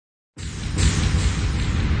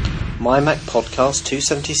My Mac Podcast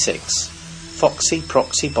 276, Foxy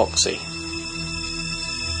Proxy Boxy.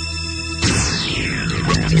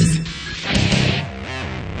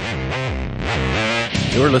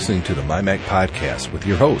 You're listening to the My Mac Podcast with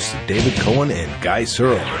your hosts, David Cohen and Guy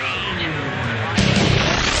Searle.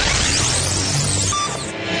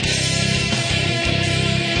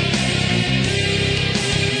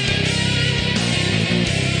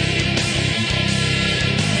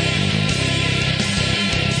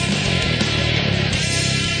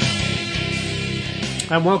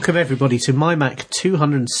 And welcome everybody to My Mac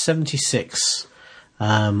 276.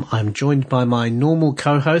 I'm joined by my normal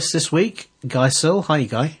co-host this week, Guy Searle. Hi,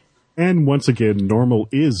 Guy. And once again, normal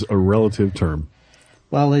is a relative term.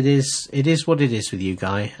 Well, it is what it is with you,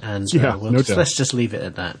 Guy, and let's just leave it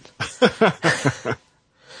at that.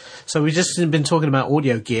 So we've just been talking about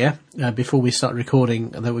audio gear before we start recording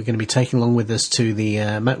that we're going to be taking along with us to the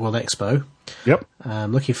Macworld Expo. Yep.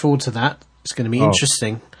 Looking forward to that. It's going to be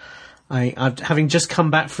interesting. I've having just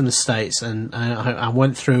come back from the States, and I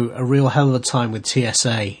went through a real hell of a time with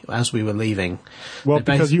TSA as we were leaving. Well,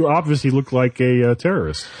 because you obviously look like a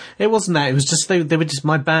terrorist. It wasn't that. It was just they were just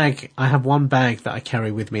my bag. I have one bag that I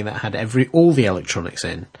carry with me that had all the electronics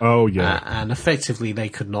in. Oh yeah. And effectively, they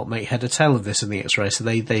could not make head or tail of this in the X-ray, so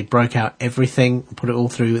they broke out everything, put it all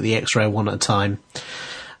through the X-ray one at a time.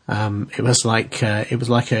 It was like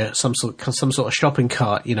some sort of shopping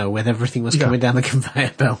cart, with everything was coming down the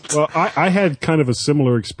conveyor belt. Well, I had kind of a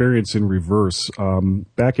similar experience in reverse.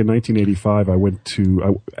 Back in 1985, I went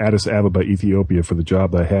to Addis Ababa, Ethiopia, for the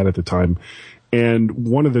job that I had at the time, and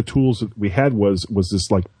one of the tools that we had was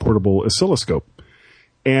this like portable oscilloscope,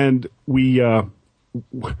 and we're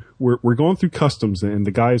going through customs, and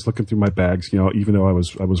the guy is looking through my bags. Even though I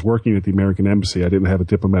was working at the American Embassy, I didn't have a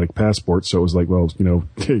diplomatic passport, so it was like, well,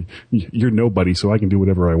 you're nobody, so I can do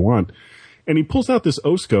whatever I want. And he pulls out this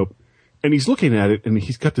oscope, and he's looking at it, and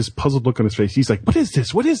he's got this puzzled look on his face. He's like, "What is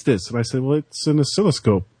this? What is this?" And I said, "Well, it's an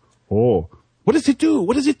oscilloscope." "Oh, what does it do?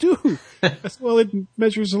 What does it do?" I said, "Well, it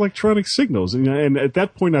measures electronic signals." And at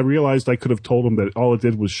that point, I realized I could have told him that all it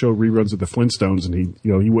did was show reruns of the Flintstones, and he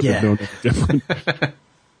wouldn't have known anything different.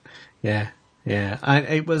 Yeah.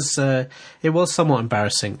 It was somewhat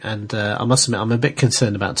embarrassing, and I must admit, I'm a bit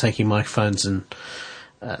concerned about taking microphones and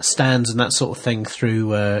stands and that sort of thing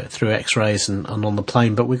through X-rays and on the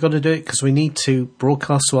plane. But we've got to do it because we need to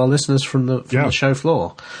broadcast to our listeners from the show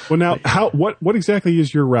floor. Well, now, what exactly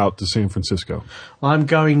is your route to San Francisco? Well, I'm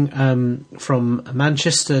going from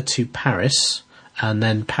Manchester to Paris. And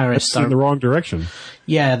then Paris. That's in the wrong direction.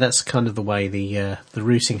 Yeah, that's kind of the way the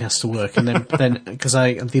routing has to work. And then because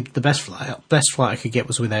the best flight I could get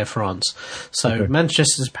was with Air France. So okay.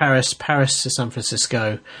 Manchester to Paris, Paris to San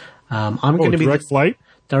Francisco. I'm going to be direct flight.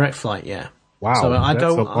 Direct flight, yeah. Wow, so that's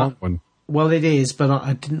a long one. Well, it is, but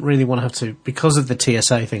I didn't really want to have to, because of the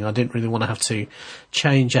TSA thing. I didn't really want to have to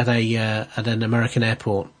change at an American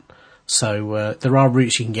airport. So there are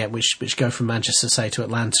routes you can get which go from Manchester, say, to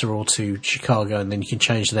Atlanta or to Chicago, and then you can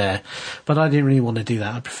change there. But I didn't really want to do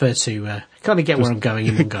that. I prefer to kind of get where I'm going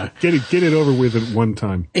in one go. Get it over with at one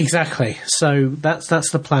time. Exactly. So that's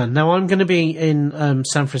the plan. Now I'm going to be in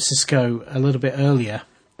San Francisco a little bit earlier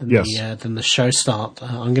than the show start.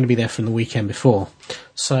 I'm going to be there from the weekend before.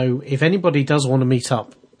 So if anybody does want to meet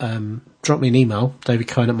up, drop me an email,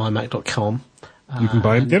 davidcohen@mymac.com. You can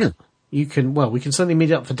buy him dinner. We can certainly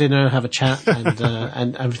meet up for dinner, have a chat, and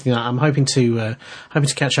and everything. I'm hoping to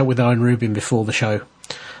catch up with Owen Rubin before the show.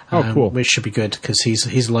 Oh, cool! Which should be good because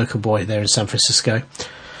he's a local boy there in San Francisco.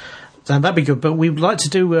 And that'd be good. But we'd like to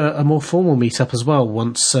do a more formal meetup as well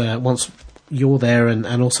once you're there,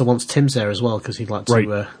 and also once Tim's there as well, because he'd like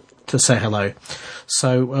to say hello.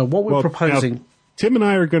 So what we're proposing. Now, Tim and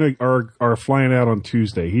I are flying out on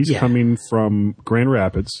Tuesday. He's coming from Grand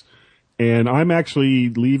Rapids. And I'm actually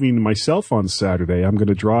leaving myself on Saturday. I'm going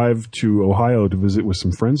to drive to Ohio to visit with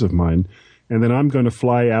some friends of mine, and then I'm going to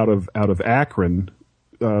fly out of Akron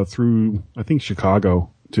through, I think,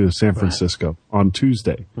 Chicago to San Francisco on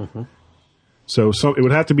Tuesday. Mm-hmm. So it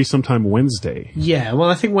would have to be sometime Wednesday. Yeah,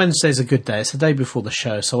 well, I think Wednesday's a good day. It's the day before the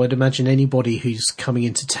show, so I'd imagine anybody who's coming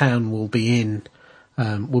into town will be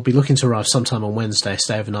looking to arrive sometime on Wednesday,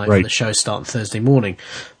 stay overnight, and the show start Thursday morning.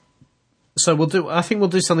 So I think we'll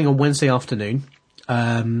do something on Wednesday afternoon,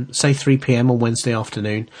 say 3 p.m. on Wednesday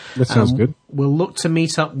afternoon. That sounds good. We'll look to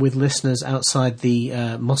meet up with listeners outside the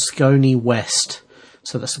Moscone West.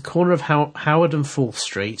 So that's the corner of Howard and 4th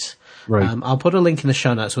Street. Right. I'll put a link in the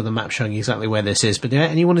show notes with a map showing exactly where this is. But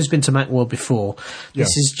anyone who's been to Macworld before,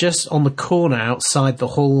 this is just on the corner outside the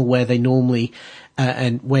hall where they normally,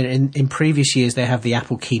 and when in previous years they have the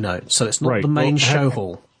Apple keynote. So it's not the main show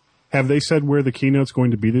hall. Have they said where the keynote's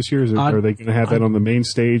going to be this year? Are they going to have that on the main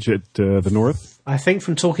stage at the North? I think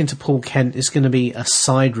from talking to Paul Kent, it's going to be a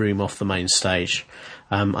side room off the main stage.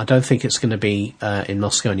 I don't think it's going to be in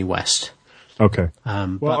Moscone West. Okay.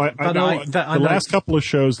 The last couple of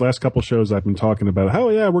shows I've been talking about, oh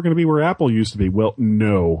yeah, we're going to be where Apple used to be. Well,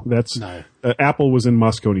 no. Apple was in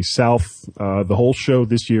Moscone South. The whole show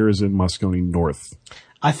this year is in Moscone North.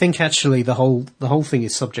 I think actually the whole thing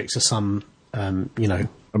is subject to some,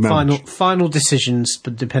 final decisions,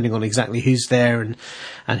 but depending on exactly who's there and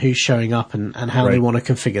who's showing up and how they want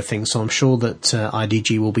to configure things. So I'm sure that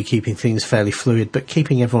IDG will be keeping things fairly fluid, but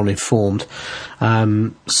keeping everyone informed.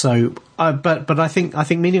 But I think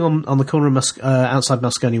meeting on the corner of outside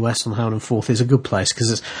Moscone West on Howland Forth is a good place,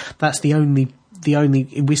 because that's the only.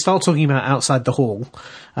 If we start talking about outside the hall,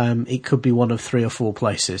 it could be one of 3 or 4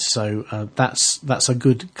 places. So that's a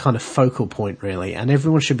good kind of focal point, really, and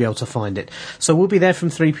everyone should be able to find it. So we'll be there from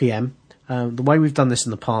 3 p.m. The way we've done this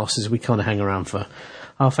in the past is we kind of hang around for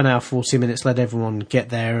half an hour, 40 minutes, let everyone get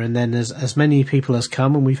there, and then as many people as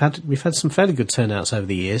come, and we've had some fairly good turnouts over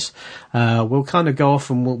the years. We'll kind of go off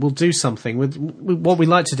and we'll do something. What we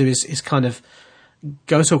like to do is kind of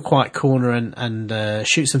go to a quiet corner and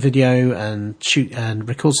shoot some video and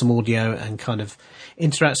record some audio and kind of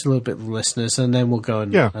interact a little bit with the listeners, and then we'll go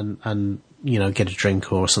and get a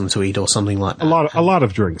drink or something to eat or something like that. A lot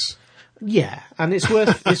of drinks. Yeah, and it's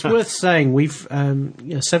worth saying we've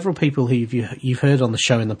several people who you've heard on the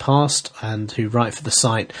show in the past and who write for the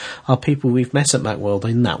site are people we've met at Macworld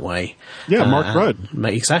in that way. Yeah, Mark Rudd.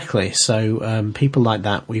 Exactly. So people like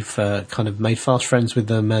that, we've kind of made fast friends with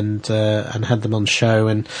them and had them on the show.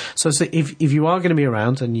 And so if you are going to be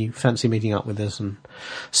around and you fancy meeting up with us and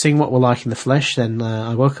seeing what we're like in the flesh, then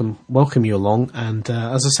I welcome you along. And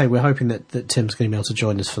as I say, we're hoping that Tim's going to be able to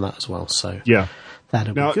join us for that as well. So yeah.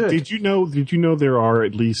 That'll now, be good. Did you know there are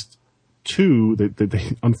at least 2 that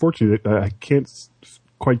they, unfortunately, I can't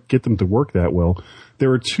quite get them to work that well. There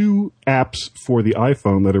are 2 apps for the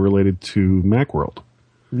iPhone that are related to Macworld.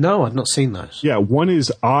 No, I've not seen those. Yeah, one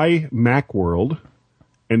is iMacworld,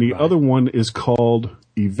 and the other one is called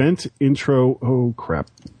Event Intro. Oh, crap.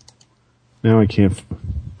 Now I can't.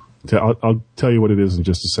 I'll tell you what it is in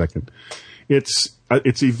just a second. It's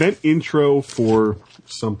Event Intro for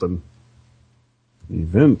something.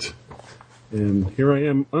 Event. And here I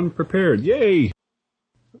am unprepared. Yay!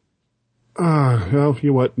 Well,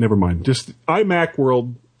 you know what? Never mind. Just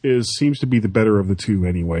iMacworld seems to be the better of the 2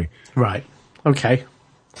 anyway. Right. Okay.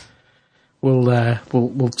 We'll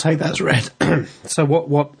take that as read. So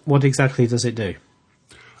what exactly does it do?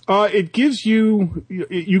 It gives you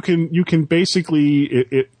can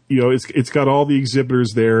basically it's got all the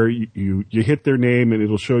exhibitors there. You hit their name and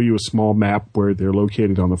it'll show you a small map where they're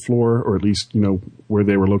located on the floor, or at least where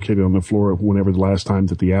they were located on the floor whenever the last time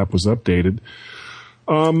that the app was updated.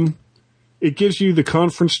 It gives you the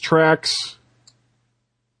conference tracks.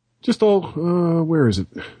 Just all where is it?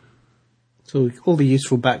 So all the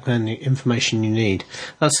useful background information you need.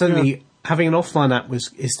 That's certainly. Yeah. Having an offline app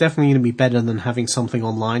is definitely going to be better than having something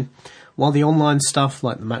online. While the online stuff,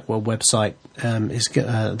 like the Macworld website,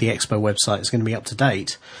 the Expo website, is going to be up to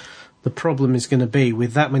date, the problem is going to be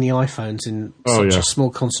with that many iPhones in such a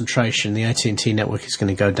small concentration, the AT&T network is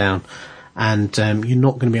going to go down, and you're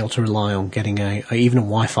not going to be able to rely on getting even a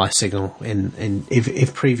Wi-Fi signal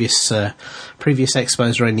if previous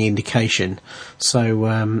expos are any indication. So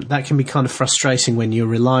that can be kind of frustrating when you're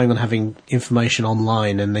relying on having information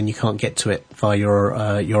online and then you can't get to it via your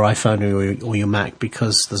iPhone or your Mac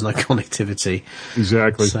because there's no connectivity.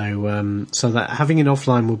 Exactly. So that having it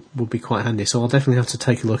offline would be quite handy. So I'll definitely have to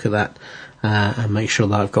take a look at that and make sure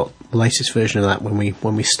that I've got the latest version of that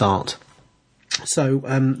when we start. So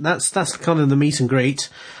that's kind of the meet and greet.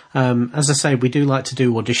 As I say, we do like to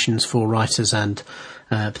do auditions for writers and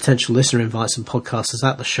potential listener invites and podcasters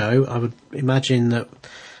at the show. I would imagine that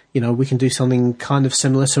we can do something kind of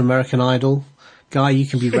similar to American Idol. Guy, you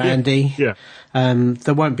can be Randy. Yeah.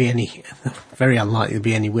 There won't be very unlikely to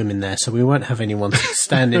be any women there, so we won't have anyone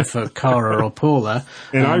stand in for Cara or Paula.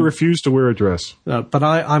 And I refuse to wear a dress. But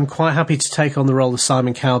I'm quite happy to take on the role of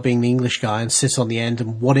Simon Cowell being the English guy and sit on the end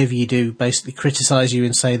and whatever you do, basically criticise you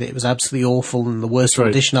and say that it was absolutely awful and the worst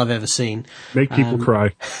audition I've ever seen. Make people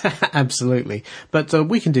cry. Absolutely. But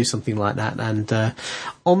we can do something like that. And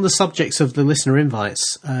on the subjects of the listener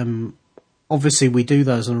invites, obviously, we do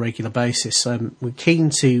those on a regular basis. We're keen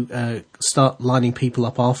to start lining people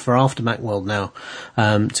up after Macworld now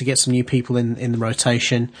to get some new people in the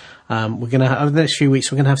rotation. We're going to over the next few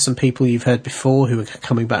weeks. We're going to have some people you've heard before who are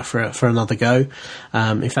coming back for another go.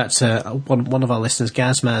 In fact, one of our listeners,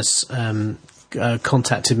 Gazmaz,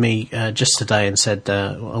 contacted me just today and said,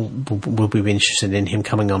 "Will we be interested in him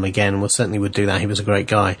coming on again?" And we certainly would do that. He was a great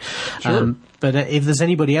guy. Sure. But if there's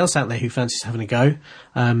anybody else out there who fancies having a go,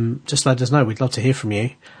 just let us know. We'd love to hear from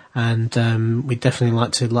you, and we'd definitely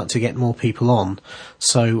like to get more people on.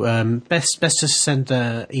 So best to send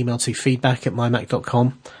an email to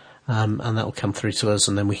feedback@mymac.com. And that will come through to us,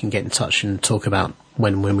 and then we can get in touch and talk about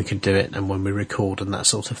when we could do it and when we record and that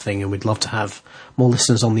sort of thing. And we'd love to have more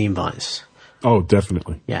listeners on the invites. Oh,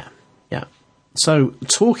 definitely. Yeah. So,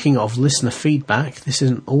 talking of listener feedback, this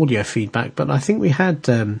isn't audio feedback, but I think we had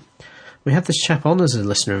this chap on as a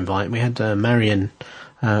listener invite. We had Marian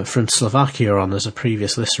from Slovakia on as a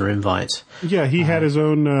previous listener invite. Yeah, he had his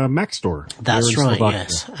own Mac store. That's right. Slovakia.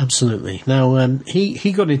 Yes, absolutely. Now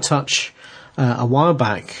he got in touch a while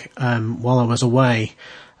back while I was away,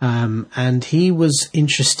 and he was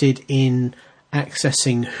interested in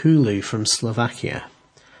accessing Hulu from Slovakia,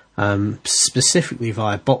 specifically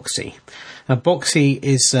via Boxee. Now, Boxee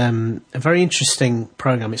is a very interesting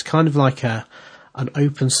program. It's kind of like an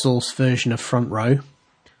open source version of Front Row.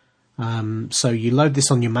 So you load this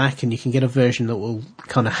on your Mac, and you can get a version that will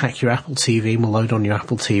kind of hack your Apple TV and will load on your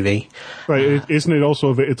Apple TV. Right? Isn't it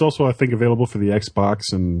also? It's also, I think, available for the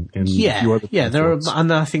Xbox and a few other platforms.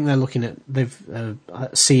 And I think they're looking at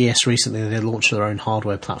CES recently. They launched their own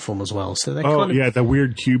hardware platform as well. So they're the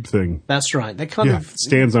weird cube thing. That's right. They kind of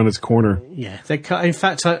stands on its corner. Yeah, in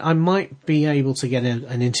fact, I might be able to get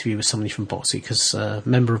an interview with somebody from Boxee because a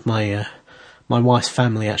member of my wife's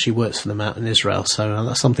family actually works for them out in Israel, so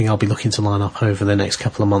that's something I'll be looking to line up over the next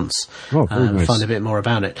couple of months. Oh, very nice. Find a bit more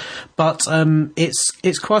about it. But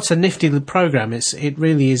it's quite a nifty program. It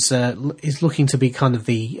really is looking to be kind of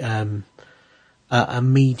the a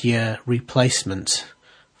media replacement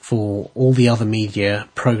for all the other media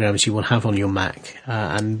programs you will have on your Mac.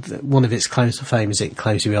 And one of its claims to fame is it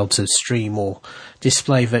claims to be able to stream or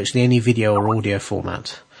display virtually any video or audio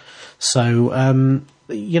format. So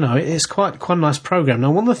it's quite a nice program.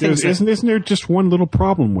 Now, one of the things isn't there just one little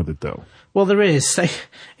problem with it, though? Well, there is.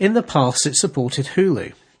 In the past, it supported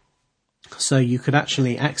Hulu, so you could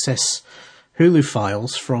actually access Hulu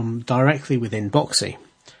files from directly within Boxee.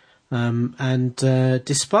 And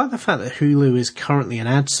despite the fact that Hulu is currently an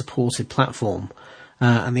ad-supported platform,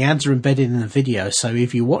 and the ads are embedded in the video, so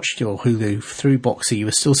if you watched your Hulu through Boxee, you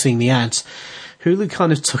were still seeing the ads. Hulu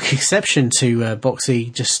kind of took exception to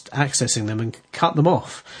Boxee just accessing them and cut them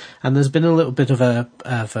off. And there's been a little bit of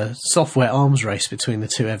a software arms race between the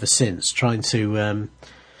two ever since, trying to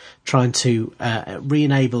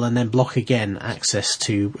re-enable and then block again access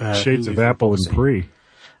to shades Hulu of Apple and Pre.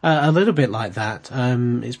 A little bit like that.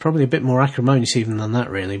 It's probably a bit more acrimonious even than that,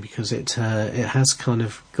 really, because it has kind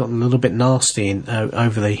of gotten a little bit nasty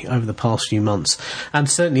over the past few months, and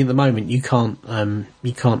certainly at the moment you can't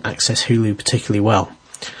access Hulu particularly well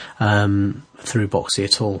through Boxee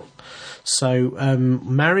at all. So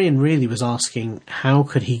Marian really was asking how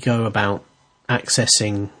could he go about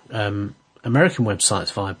accessing American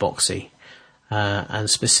websites via Boxee, and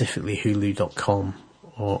specifically Hulu.com.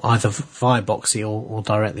 Or either via Boxee or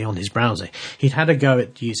directly on his browser. He'd had a go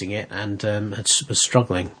at using it and was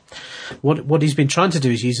struggling. What he's been trying to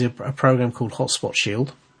do is use a program called Hotspot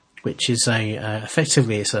Shield, which is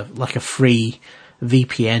effectively it's like a free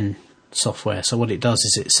VPN software. So what it does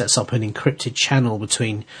is it sets up an encrypted channel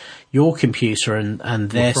between your computer and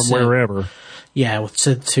their from wherever. Yeah,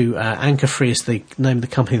 to Anchor Free is the name of the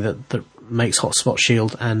company that makes Hotspot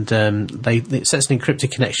Shield, and it sets an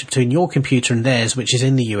encrypted connection between your computer and theirs, which is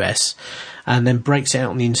in the US, and then breaks it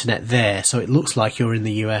out on the internet there, so it looks like you're in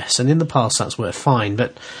the US. And in the past, that's worked fine,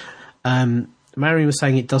 but Marian was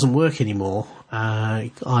saying it doesn't work anymore,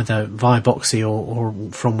 either via Boxee or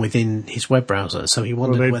from within his web browser. So he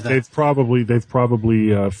wondered whether they've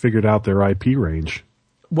probably figured out their IP range.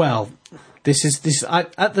 Well, at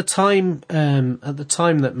the time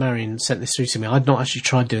that Marian sent this through to me, I'd not actually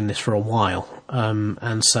tried doing this for a while, and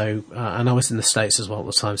I was in the States as well at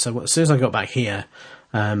the time. So as soon as I got back here,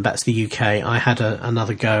 back to the UK, I had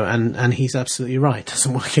another go, and he's absolutely right. It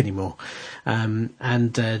doesn't work anymore. Doing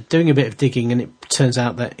a bit of digging, and it turns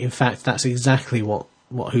out that in fact that's exactly what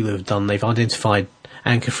Hulu have done. They've identified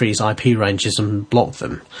Anchor Free's IP ranges and blocked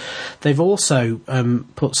them. They've also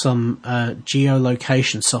put some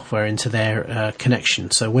geolocation software into their connection.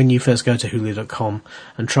 So when you first go to Hulu.com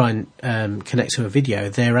and try and connect to a video,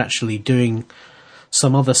 they're actually doing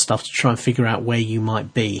some other stuff to try and figure out where you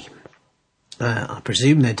might be. I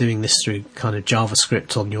presume they're doing this through kind of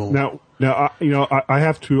JavaScript on your. Now, I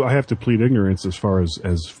have to plead ignorance as far as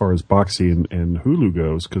Boxee and Hulu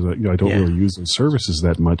goes, because I don't really use those services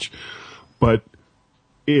that much, but.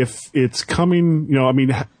 if it's coming,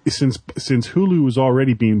 since Hulu is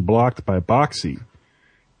already being blocked by Boxee,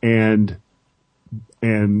 and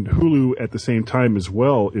Hulu at the same time as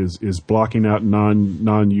well is blocking out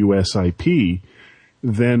non-US IP,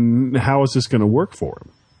 then how is this going to work for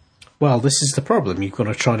them? Well, this is the problem. You've got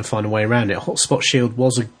to try to find a way around it. Hotspot Shield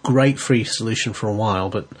was a great free solution for a while,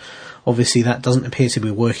 but obviously that doesn't appear to be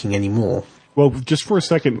working anymore. Well, just for a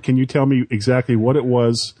second, can you tell me exactly what it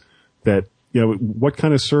was that, what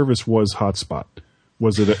kind of service was Hotspot?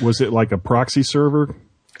 Was it like a proxy server?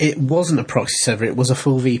 It wasn't a proxy server. It was a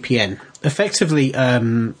full VPN. Effectively,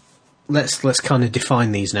 let's kind of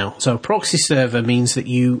define these now. So a proxy server means that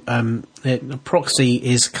a proxy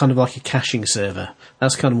is kind of like a caching server.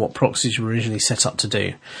 That's kind of what proxies were originally set up to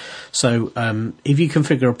do. So if you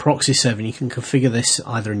configure a proxy server, and you can configure this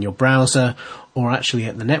either in your browser or actually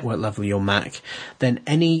at the network level of your Mac, then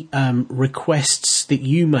any requests that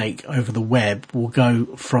you make over the web will go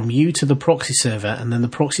from you to the proxy server, and then the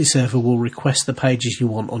proxy server will request the pages you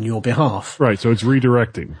want on your behalf. Right, so it's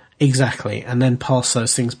redirecting. Exactly, and then pass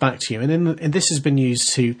those things back to you. And this has been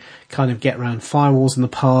used to kind of get around firewalls in the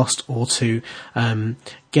past, or to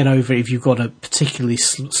get over, if you've got a particularly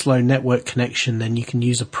slow network connection, then you can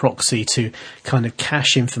use a proxy to kind of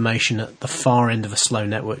cache information at the far end of a slow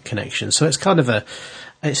network connection. So it's kind of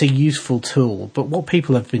it's a useful tool. But what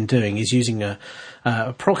people have been doing is using a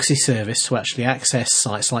proxy service to actually access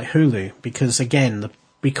sites like Hulu, because again,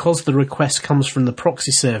 because the request comes from the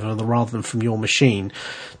proxy server rather than from your machine,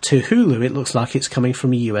 to Hulu it looks like it's coming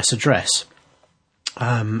from a US address.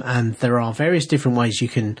 And there are various different ways you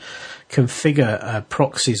can configure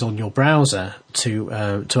proxies on your browser to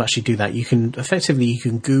actually do that. You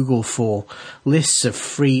can Google for lists of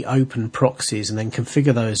free open proxies and then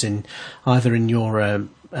configure those either in your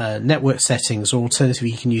network settings, or alternatively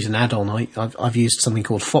you can use an add-on. I've used something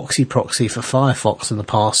called Foxy Proxy for Firefox in the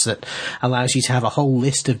past that allows you to have a whole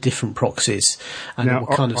list of different proxies, and it will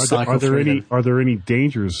kind of cycle through them. Are there any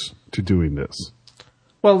dangers to doing this?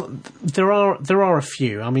 Well, there are a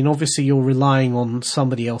few. I mean, obviously you're relying on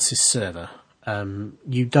somebody else's server.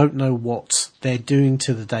 You don't know what they're doing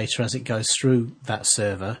to the data as it goes through that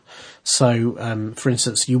server. So, for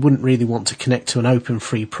instance, you wouldn't really want to connect to an open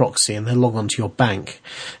free proxy and then log on to your bank,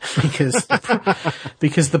 because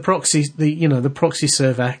the proxy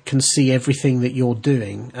server can see everything that you're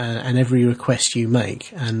doing and every request you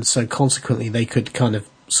make, and so consequently they could kind of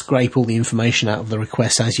scrape all the information out of the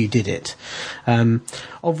request as you did it.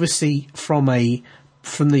 Obviously, from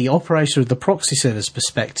the operator of the proxy server's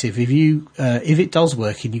perspective, if it does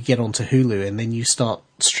work and you get onto Hulu and then you start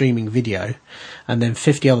streaming video, and then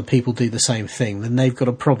 50 other people do the same thing, then they've got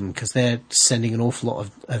a problem, because they're sending an awful lot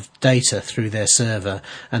of data through their server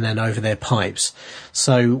and then over their pipes.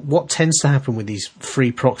 So what tends to happen with these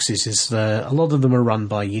free proxies is a lot of them are run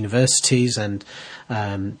by universities and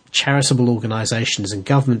charitable organisations and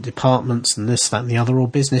government departments and this, that and the other, or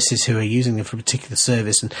businesses who are using them for a particular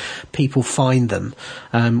service, and people find them.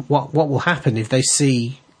 What will happen if they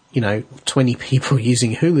see 20 people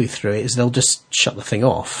using Hulu through it is they'll just shut the thing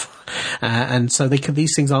off. And so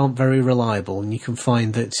these things aren't very reliable, and you can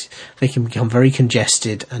find that they can become very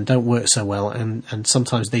congested and don't work so well, and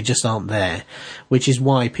sometimes they just aren't there, which is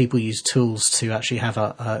why people use tools to actually have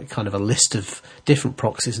a kind of a list of different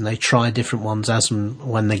proxies, and they try different ones as and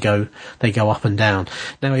when they go up and down.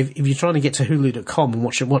 Now, if you're trying to get to hulu.com and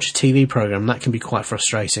watch a TV program, that can be quite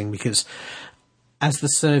frustrating, because as the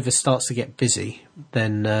service starts to get busy,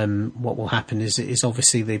 then what will happen is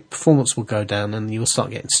obviously the performance will go down, and you'll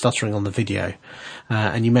start getting stuttering on the video,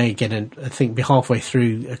 and you may get be halfway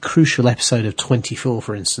through a crucial episode of 24,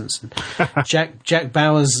 for instance, and Jack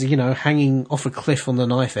Bauer's hanging off a cliff on the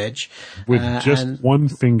knife edge with just one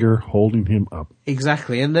finger holding him up.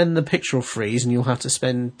 Exactly, and then the picture will freeze, and you'll have to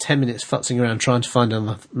spend 10 minutes futzing around trying to find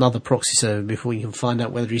another proxy server before you can find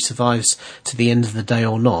out whether he survives to the end of the day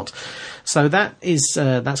or not. So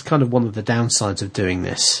that's kind of one of the downsides of doing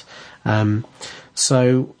this.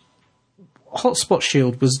 So Hotspot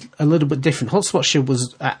Shield was a little bit different. Hotspot Shield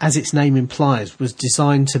was, as its name implies, was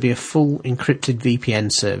designed to be a full encrypted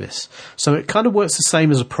VPN service. So it kind of works the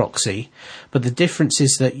same as a proxy, but the difference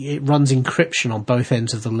is that it runs encryption on both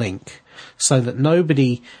ends of the link, so that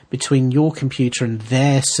nobody between your computer and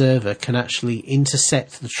their server can actually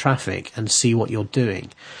intercept the traffic and see what you're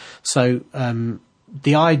doing. So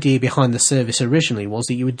the idea behind the service originally was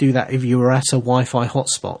that you would do that if you were at a Wi-Fi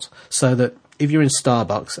hotspot, so that if you're in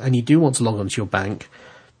Starbucks and you do want to log onto your bank,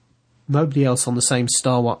 nobody else on the same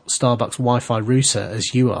Starbucks Wi-Fi router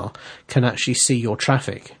as you are can actually see your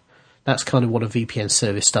traffic. That's kind of what a VPN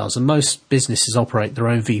service does. And most businesses operate their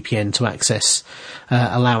own VPN to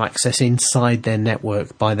allow access inside their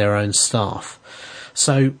network by their own staff.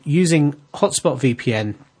 So using Hotspot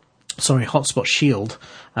Shield,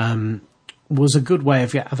 was a good way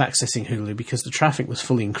of accessing Hulu because the traffic was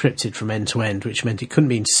fully encrypted from end to end, which meant it couldn't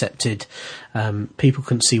be intercepted. People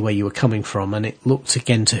couldn't see where you were coming from, and it looked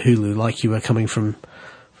again to Hulu like you were coming from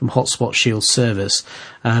Hotspot Shield servers.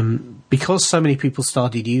 Because so many people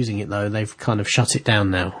started using it, though, they've kind of shut it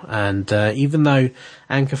down now. And even though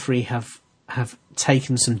Anchor Free have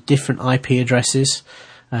taken some different IP addresses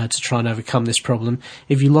to try and overcome this problem,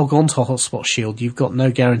 if you log on to Hotspot Shield, you've got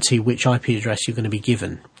no guarantee which IP address you're going to be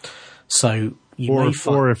given. So or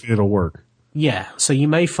if it'll work. Yeah, so you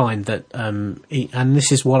may find that, and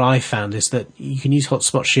this is what I found, is that you can use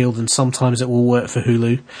Hotspot Shield and sometimes it will work for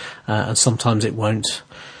Hulu, and sometimes it won't.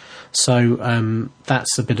 So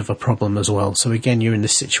that's a bit of a problem as well. So again, you're in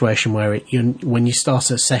this situation where when you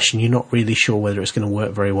start a session, you're not really sure whether it's going to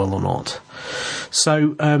work very well or not.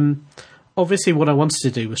 So obviously what I wanted to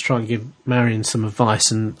do was try and give Marion some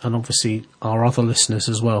advice, and obviously our other listeners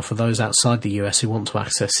as well, for those outside the US who want to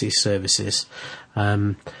access these services.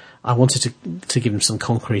 I wanted to give them some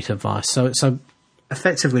concrete advice. So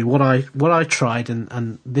effectively what I tried,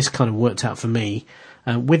 and this kind of worked out for me,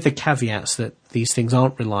 with the caveats that these things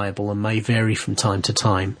aren't reliable and may vary from time to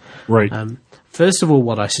time. Right. First of all,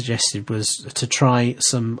 what I suggested was to try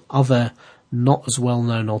some other not as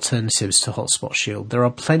well-known alternatives to Hotspot Shield. There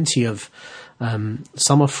are plenty of,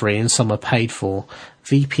 some are free and some are paid for,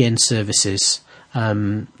 VPN services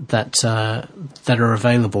that are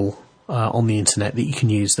available on the internet that you can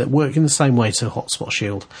use that work in the same way to Hotspot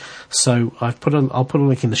Shield. So I'll put a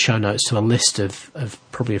link in the show notes to a list of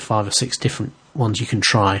probably 5 or 6 different ones you can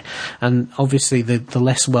try. And obviously the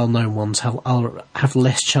less well-known ones have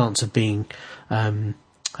less chance of being blocked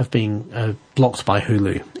by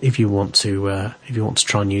Hulu if you want to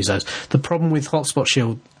try and use those. The problem with Hotspot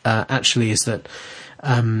Shield actually is that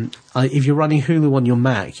if you're running Hulu on your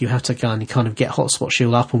Mac, you have to kind of get Hotspot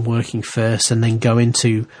Shield up and working first, and then go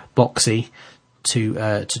into Boxy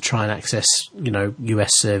to try and access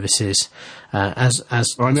US services. That's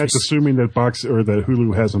assuming that that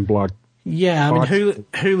Hulu hasn't blocked. Yeah, I mean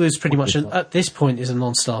Hulu is pretty much at this point is a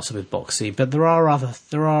non-starter with Boxy, but there are other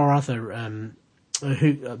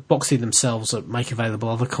Boxy themselves that make available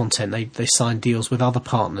other content. They sign deals with other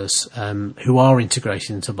partners who are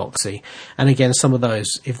integrated into Boxy. And again, some of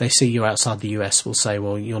those, if they see you outside the US, will say,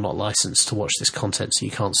 well, you're not licensed to watch this content, so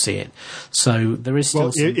you can't see it. So there is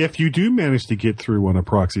still if you do manage to get through on a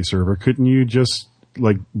proxy server, couldn't you just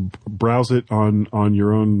browse it on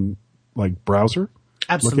your own browser?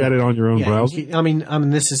 Absolutely. Look at it on your own browser? I mean,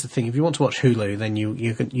 this is the thing. If you want to watch Hulu, then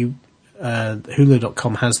you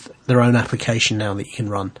Hulu.com has their own application now that you can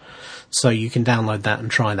run. So you can download that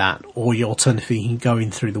and try that. Or alternatively, you can go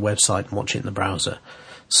in through the website and watch it in the browser.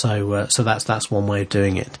 So that's one way of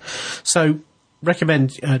doing it. So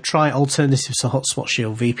recommend try alternatives to Hotspot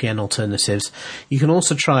Shield, VPN alternatives. You can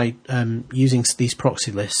also try using these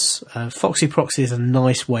proxy lists. Foxy Proxy is a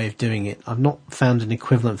nice way of doing it. I've not found an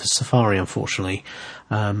equivalent for Safari, unfortunately.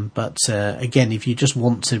 But again, if you just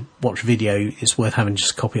want to watch video, it's worth having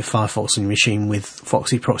just a copy of Firefox on your machine with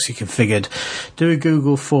Foxy Proxy configured. Do a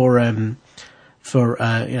Google for it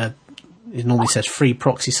normally says free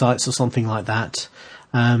proxy sites or something like that,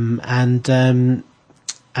 and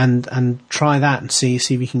try that and see if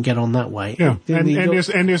you can get on that way. Yeah,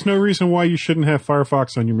 and there's no reason why you shouldn't have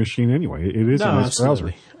Firefox on your machine anyway. It is a nice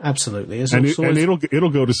browser. Absolutely, and it'll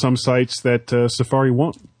go to some sites that Safari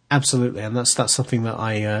won't. Absolutely, and that's something that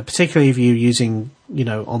I particularly if you're using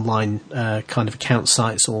online kind of account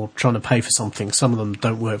sites or trying to pay for something. Some of them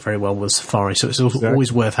don't work very well with Safari, so it's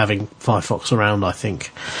always worth having Firefox around. I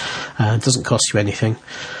think it doesn't cost you anything.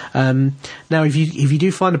 Now, if you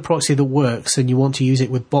do find a proxy that works and you want to use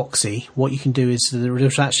it with Boxy, what you can do is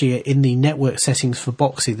there's actually in the network settings for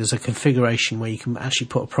Boxy, there's a configuration where you can actually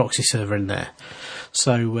put a proxy server in there.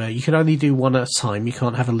 So you can only do one at a time. You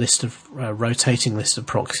can't have a rotating list of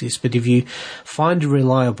proxies. But if you find a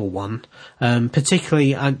reliable one,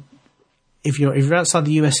 particularly if you're outside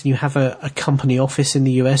the US and you have a company office in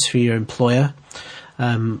the US for your employer,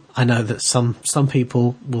 I know that some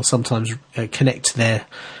people will sometimes connect to their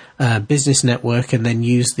business network and then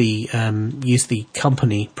use the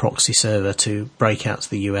company proxy server to break out to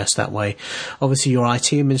the US that way. Obviously, your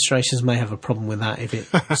IT administrators may have a problem with that if it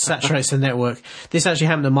saturates the network. This actually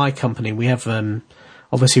happened at my company. We have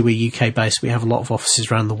obviously we're UK based. We have a lot of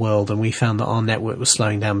offices around the world, and we found that our network was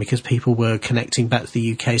slowing down because people were connecting back to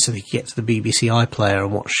the UK so they could get to the BBC iPlayer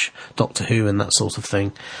and watch Doctor Who and that sort of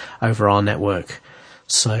thing over our network.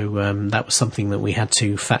 So that was something that we had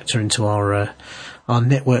to factor into our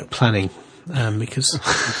network planning. Because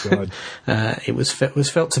it was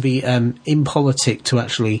felt to be impolitic to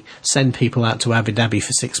actually send people out to Abu Dhabi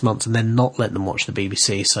for 6 months and then not let them watch the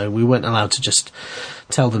BBC. So we weren't allowed to just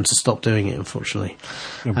tell them to stop doing it, unfortunately.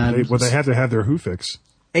 Yeah, they had to have their Who fix.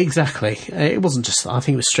 Exactly. It wasn't just, I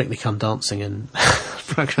think it was Strictly Come Dancing and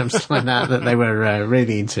programs like that they were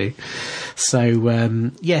really into.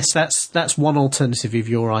 So, yes, that's one alternative if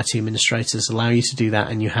your IT administrators allow you to do that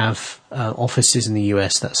and you have offices in the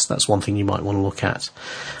US. That's one thing you might want to look at.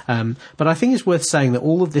 But I think it's worth saying that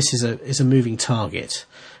all of this is a moving target.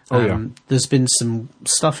 There's been some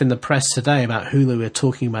stuff in the press today about Hulu are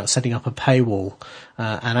talking about setting up a paywall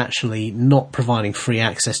and actually not providing free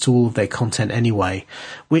access to all of their content anyway,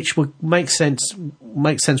 which would make sense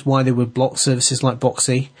why they would block services like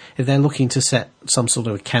Boxy. If they're looking to set some sort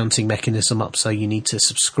of accounting mechanism up so you need to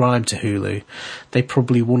subscribe to Hulu, they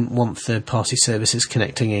probably wouldn't want third-party services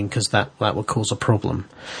connecting in because that would cause a problem.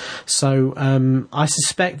 So I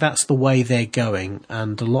suspect that's the way they're going,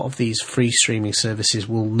 and a lot of these free streaming services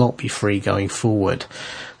will not be free going forward.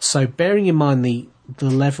 So bearing in mind the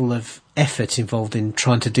level of effort involved in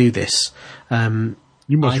trying to do this,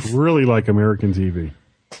 you must really like American TV.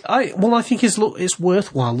 I think it's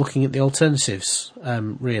worthwhile looking at the alternatives,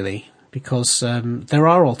 really, because there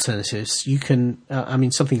are alternatives. You can,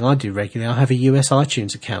 something I do regularly. I have a US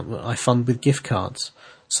iTunes account that I fund with gift cards,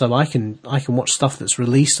 so I can watch stuff that's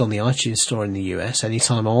released on the iTunes store in the US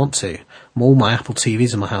anytime I want to. All my Apple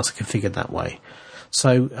TVs in my house are configured that way.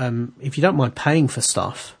 So if you don't mind paying for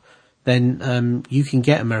stuff, then you can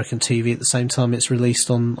get American TV at the same time it's released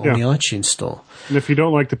on the iTunes store. And if you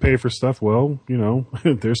don't like to pay for stuff, well,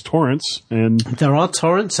 there's torrents. And there are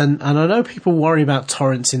torrents, and I know people worry about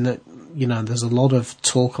torrents in that, there's a lot of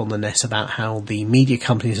talk on the net about how the media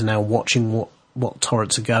companies are now watching what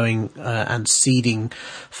torrents are going and seeding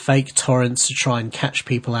fake torrents to try and catch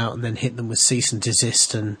people out and then hit them with cease and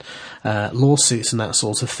desist and lawsuits and that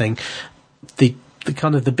sort of thing. The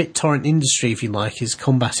kind of the BitTorrent industry, if you like, is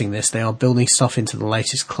combating this. They are building stuff into the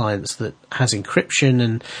latest clients that has encryption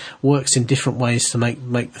and works in different ways to make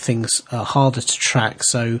the things harder to track.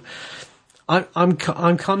 So I'm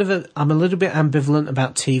a little bit ambivalent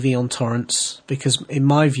about TV on torrents, because in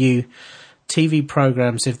my view, TV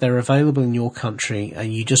programs, if they're available in your country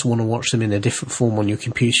and you just want to watch them in a different form on your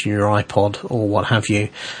computer, your iPod or what have you,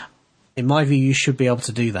 in my view, you should be able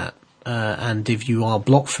to do that. And if you are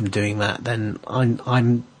blocked from doing that, then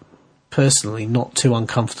I'm personally not too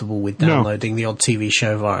uncomfortable with downloading the odd TV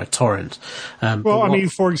show via a torrent.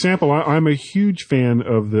 For example, I'm a huge fan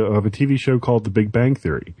of a TV show called The Big Bang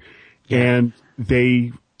Theory, and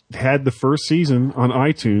they had the first season on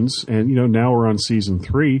iTunes, and now we're on season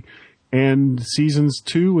 3, and seasons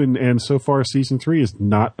 2 and so far season 3 is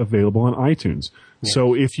not available on iTunes. Yeah.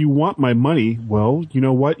 So if you want my money, well, you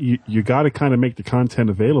know what? You got to kind of make the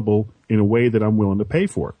content available in a way that I'm willing to pay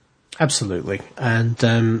for. Absolutely. And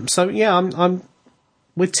I'm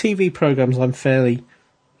with TV programs, I'm fairly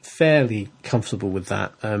comfortable with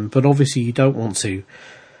that. But obviously you don't want to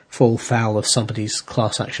fall foul of somebody's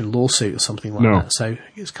class action lawsuit or something like that. So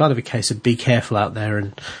it's kind of a case of be careful out there.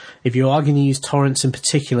 And if you are going to use torrents in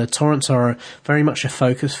particular, torrents are very much a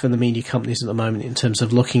focus for the media companies at the moment in terms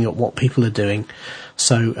of looking at what people are doing.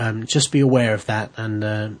 So just be aware of that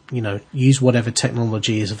and, use whatever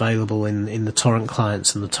technology is available in the torrent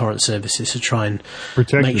clients and the torrent services to try and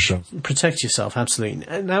protect yourself,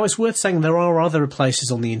 absolutely. Now, it's worth saying there are other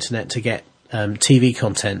places on the internet to get TV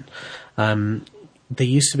content. There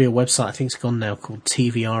used to be a website, I think it's gone now, called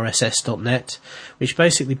tvrss.net, which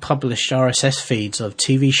basically published RSS feeds of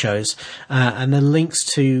TV shows and then links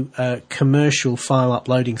to commercial file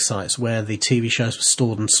uploading sites where the TV shows were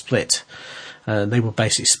stored and split. They were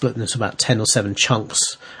basically split into about 10 or 7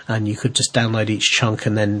 chunks, and you could just download each chunk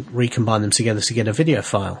and then recombine them together to get a video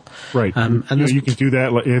file. Right. And you can do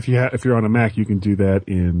that if you're on a Mac. You can do that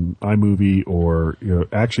in iMovie or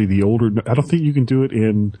actually the older. I don't think you can do it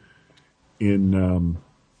in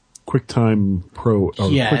QuickTime Pro or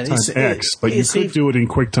QuickTime X, but you could do it in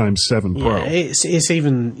QuickTime 7 Pro. Yeah, it's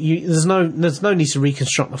even there's no need to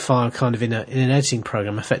reconstruct the file kind of in an editing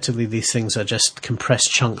program. Effectively, these things are just compressed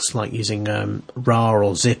chunks, like using RAR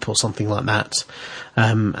or Zip or something like that,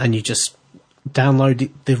 and you just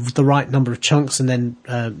download the right number of chunks and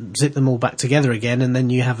then zip them all back together again, and then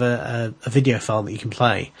you have a video file that you can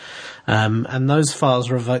play. And those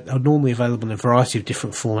files are normally available in a variety of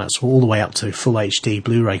different formats, all the way up to full HD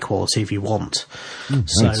Blu-ray quality if you want.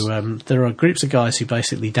 Nice. So there are groups of guys who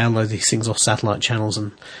basically download these things off satellite channels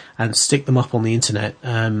and stick them up on the internet,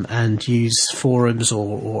 and use forums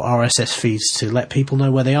or RSS feeds to let people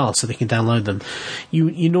know where they are so they can download them.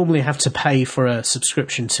 You normally have to pay for a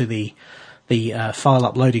subscription to the file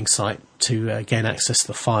uploading site to gain access to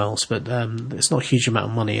the files, but it's not a huge amount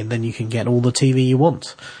of money, and then you can get all the TV you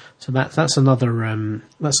want. So that's another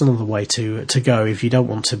way to go if you don't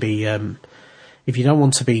want to be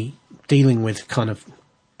dealing with kind of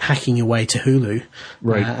hacking your way to Hulu.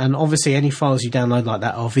 Right. And obviously any files you download like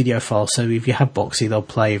that are video files, so if you have Boxee, they'll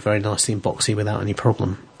play very nicely in Boxee without any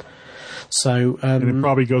problem. So and it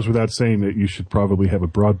probably goes without saying that you should probably have a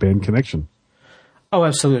broadband connection. Oh,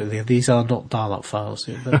 absolutely. These are not dial-up files.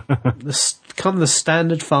 The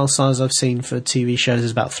standard file size I've seen for TV shows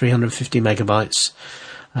is about 350 megabytes.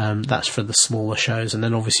 That's for the smaller shows. And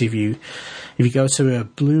then obviously if you go to a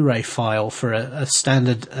Blu-ray file for a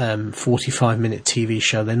standard 45-minute TV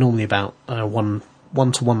show, they're normally about 1 to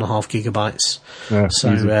 1.5 gigabytes.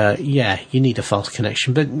 You need a fast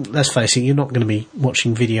connection. But let's face it, you're not going to be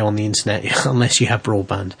watching video on the internet unless you have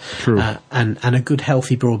broadband. True. And a good,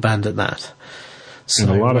 healthy broadband at that. So,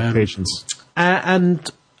 and a lot of patience. And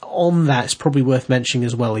on that, it's probably worth mentioning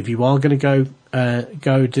as well, if you are going to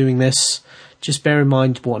go doing this, just bear in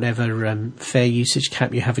mind whatever fair usage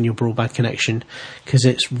cap you have in your broadband connection, because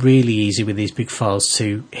it's really easy with these big files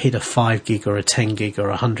to hit a 5 gig or a 10 gig or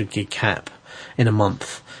a 100 gig cap in a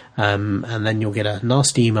month. And then you'll get a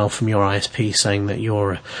nasty email from your ISP saying that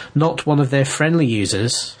you're not one of their friendly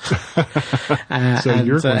users. So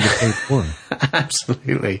you're going to pay for it.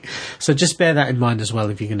 Absolutely. So just bear that in mind as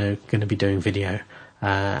well if you're going to be doing video.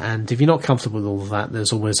 And if you're not comfortable with all of that,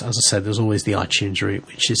 there's always, as I said, there's always the iTunes route,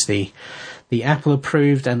 which is the Apple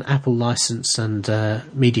approved and Apple licensed and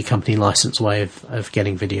media company licensed way of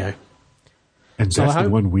getting video. And that's the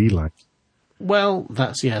one we like. Well,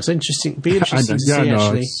 it's interesting. Be interesting to see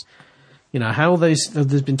actually, how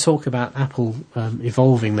there's been talk about Apple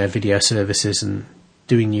evolving their video services and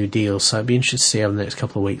doing new deals. So it'd be interesting to see over the next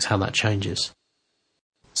couple of weeks how that changes.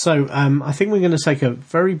 So I think we're going to take a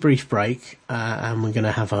very brief break, and we're going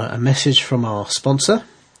to have a message from our sponsor,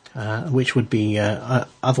 which would be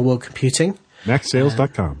Otherworld Computing,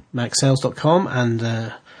 MacSales.com, MacSales.com,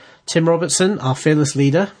 and Tim Robertson, our fearless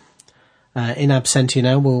leader. In absentia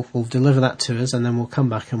now, will deliver that to us, and then we'll come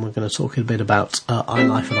back and we're going to talk a bit about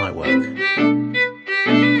iLife and iWork.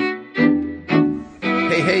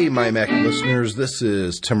 Hey, my Mac listeners, this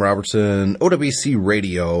is Tim Robertson, OWC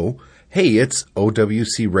Radio. Hey, it's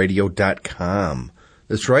OWCRadio.com.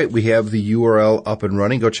 That's right, we have the URL up and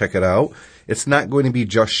running. Go check it out. It's not going to be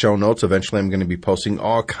just show notes. Eventually, I'm going to be posting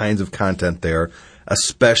all kinds of content there,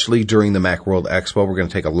 especially during the Macworld Expo. We're going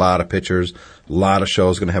to take a lot of pictures, a lot of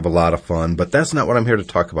shows, going to have a lot of fun. But that's not what I'm here to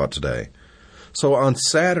talk about today. So on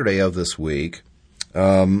Saturday of this week,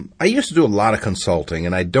 I used to do a lot of consulting,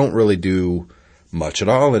 and I don't really do much at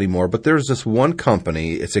all anymore. But there's this one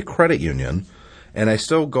company, it's a credit union, and I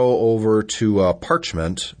still go over to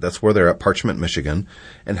Parchment, that's where they're at, Parchment, Michigan,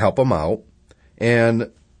 and help them out.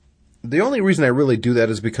 And the only reason I really do that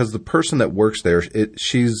is because the person that works there,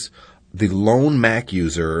 she's the lone Mac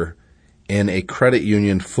user in a credit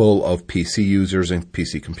union full of PC users and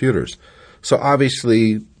PC computers. So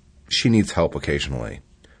obviously, she needs help occasionally.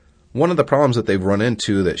 One of the problems that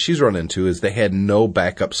she's run into, is they had no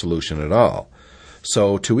backup solution at all.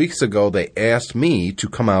 So 2 weeks ago, they asked me to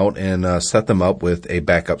come out and set them up with a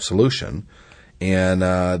backup solution. And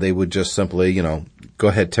they would just simply, go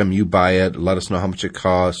ahead, Tim, you buy it, let us know how much it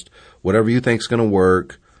costs, whatever you think is going to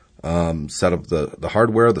work. Set up the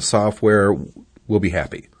hardware, the software, we'll be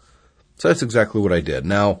happy. So that's exactly what I did.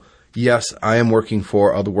 Now, yes, I am working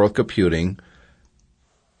for Otherworld Computing,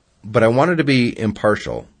 but I wanted to be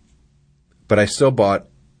impartial. But I still bought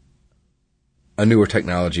a newer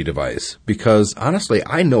technology device because, honestly,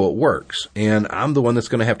 I know it works. And I'm the one that's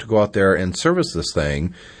going to have to go out there and service this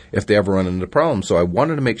thing if they ever run into problems. So I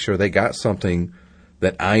wanted to make sure they got something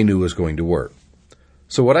that I knew was going to work.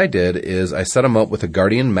 So what I did is I set them up with a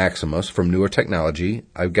Guardian Maximus from Newer Technology.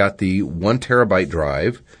 I've got the 1 terabyte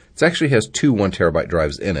drive. It actually has 2 1 terabyte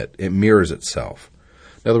drives in it. It mirrors itself.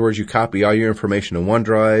 In other words, you copy all your information in one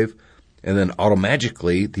drive, and then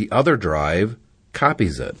automatically the other drive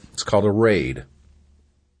copies it. It's called a RAID.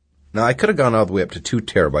 Now, I could have gone all the way up to 2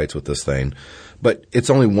 terabytes with this thing, but it's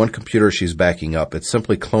only one computer she's backing up. It's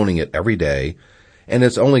simply cloning it every day. And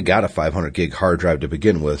it's only got a 500 gig hard drive to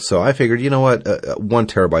begin with, so I figured, you know what, 1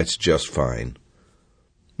 terabyte's just fine.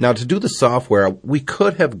 Now, to do the software, we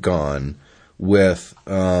could have gone with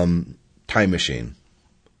Time Machine.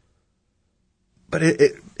 But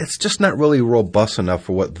it's just not really robust enough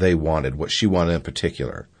for what they wanted, what she wanted in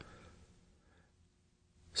particular.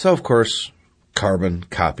 So, of course, Carbon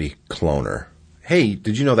Copy Cloner. Hey,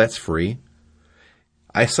 did you know that's free?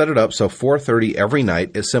 I set it up so 430 every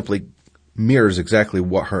night. It simply mirrors exactly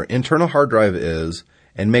what her internal hard drive is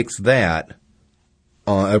and makes that,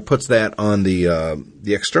 puts that on the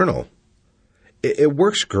external. It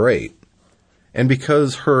works great. And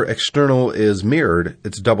because her external is mirrored,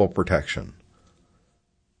 it's double protection.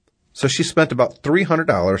 So she spent about $300,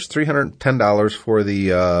 $310 for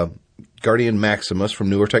the Guardian Maximus from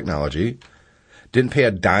Newer Technology. Didn't pay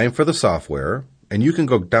a dime for the software. And you can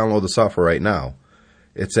go download the software right now.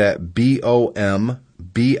 It's at bombich.com.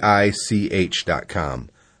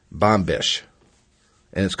 Bombish.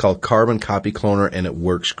 And it's called Carbon Copy Cloner, and it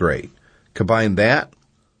works great. Combine that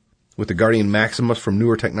with the Guardian Maximus from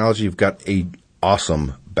Newer Technology, you've got a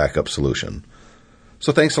awesome backup solution.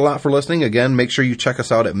 So thanks a lot for listening. Again, make sure you check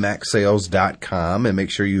us out at macsales.com, and make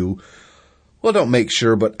sure you, well, don't make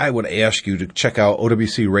sure, but I would ask you to check out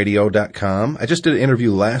owcradio.com. I just did an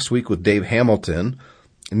interview last week with Dave Hamilton.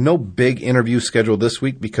 No big interview scheduled this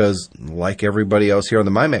week because, like everybody else here on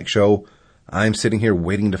the MyMac Show, I'm sitting here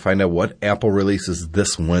waiting to find out what Apple releases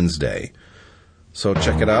this Wednesday. So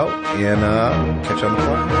check it out and catch you on the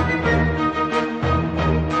fly.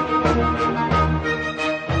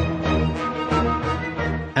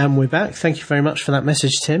 And we're back. Thank you very much for that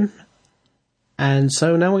message, Tim. And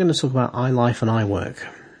so now we're going to talk about iLife and iWork.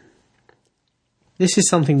 This is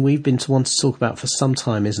something we've been wanting to talk about for some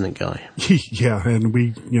time, isn't it, Guy? Yeah, and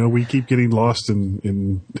we keep getting lost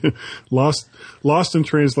in lost in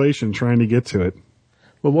translation trying to get to it.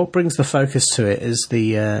 Well, what brings the focus to it is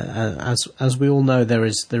the as we all know, there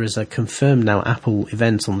is a confirmed now Apple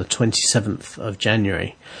event on the 27th of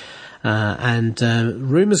January. And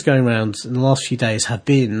rumours going around in the last few days have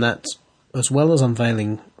been that, as well as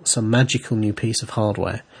unveiling some magical new piece of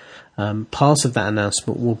hardware, part of that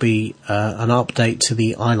announcement will be an update to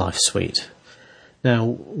the iLife suite. Now,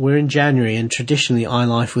 we're in January, and traditionally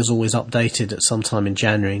iLife was always updated at some time in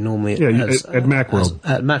January, normally at Macworld.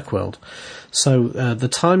 At Macworld. So the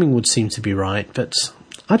timing would seem to be right, but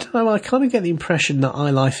I don't know, I kind of get the impression that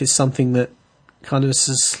iLife is something that kind of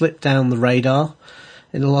has slipped down the radar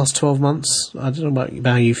in the last 12 months. I don't know about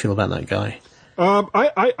how you feel about that, Guy.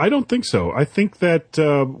 I don't think so. I think that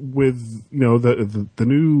with the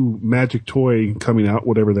new Magic Toy coming out,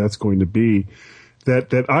 whatever that's going to be, that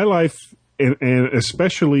iLife and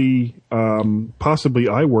especially possibly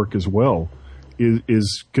iWork as well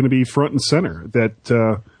is going to be front and center.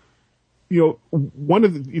 That one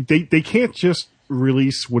of they can't just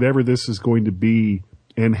release whatever this is going to be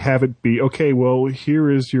and have it be, okay, well, here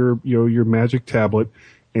is your Magic tablet,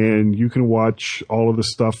 and you can watch all of the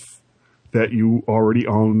stuff that you already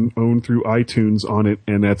own through iTunes on it,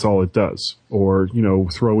 and that's all it does. Or,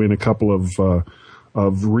 throw in a couple of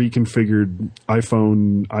reconfigured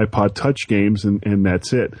iPhone, iPod Touch games, and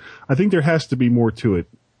that's it. I think there has to be more to it.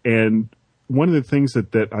 And one of the things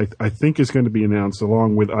that I think is going to be announced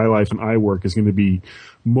along with iLife and iWork is going to be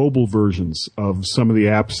mobile versions of some of the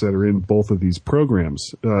apps that are in both of these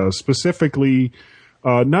programs. Specifically,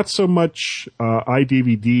 not so much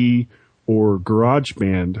iDVD or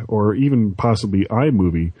GarageBand or even possibly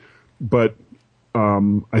iMovie, but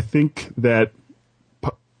I think that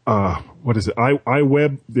what is it?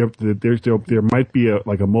 iWeb. There might be a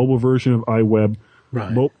mobile version of iWeb,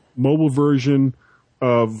 right? Mobile version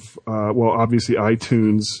of obviously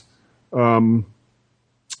iTunes,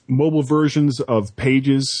 mobile versions of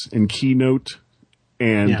Pages and Keynote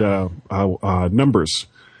and Numbers.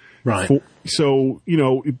 Right. So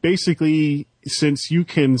basically, since you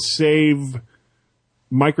can save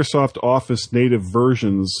Microsoft Office native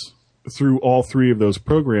versions through all three of those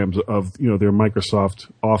programs of their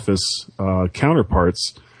Microsoft Office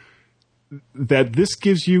counterparts, that this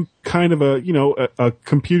gives you kind of a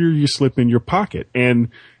computer you slip in your pocket.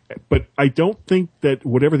 But I don't think that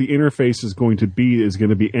whatever the interface is going to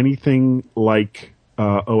be anything like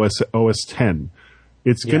OS X.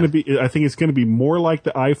 It's going to be, I think it's going to be more like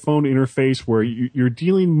the iPhone interface where you're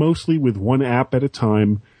dealing mostly with one app at a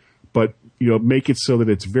time, but make it so that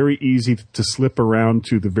it's very easy to slip around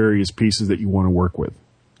to the various pieces that you want to work with.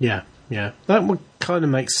 Yeah. Yeah, that would kind of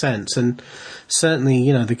make sense, and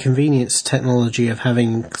certainly, the convenience technology of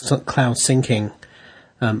having cloud syncing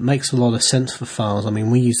makes a lot of sense for files. I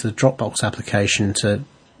mean, we use the Dropbox application to,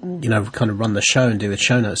 kind of run the show and do the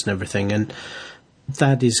show notes and everything, and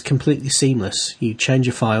that is completely seamless. You change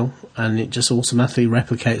a file, and it just automatically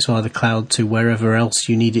replicates via the cloud to wherever else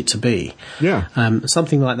you need it to be. Yeah.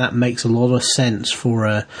 Something like that makes a lot of sense for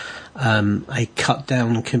a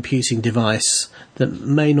cut-down computing device that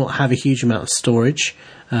may not have a huge amount of storage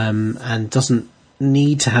and doesn't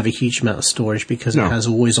need to have a huge amount of storage because it has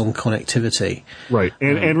always-on connectivity. Right.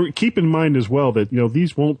 And keep in mind as well that,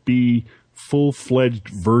 these won't be full-fledged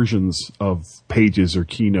versions of Pages or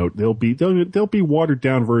Keynote. They'll be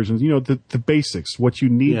watered-down versions, the basics, what you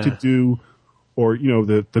need to do, or,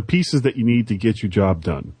 the pieces that you need to get your job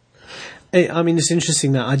done. It's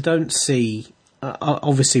interesting that I don't see...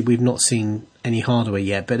 obviously, we've not seen any hardware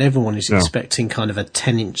yet, but everyone is expecting kind of a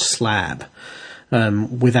 10-inch slab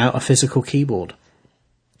without a physical keyboard.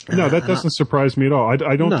 No, that doesn't surprise me at all.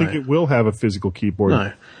 I don't think it will have a physical keyboard.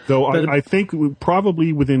 No. Though I think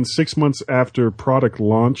probably within 6 months after product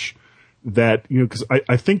launch that, because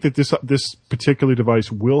I think that this particular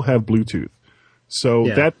device will have Bluetooth. So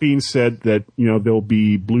that being said, that there'll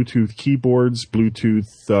be Bluetooth keyboards, Bluetooth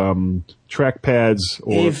trackpads,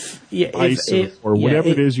 or or whatever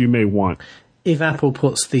it is you may want. If Apple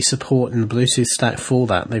puts the support in the Bluetooth stack for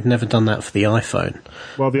that, they've never done that for the iPhone.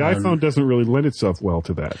 Well, the iPhone doesn't really lend itself well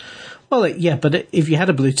to that. Well, but if you had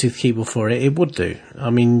a Bluetooth keyboard for it, it would do.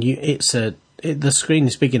 The screen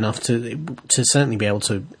is big enough to certainly be able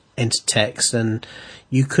to enter text, and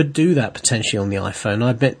you could do that potentially on the iPhone.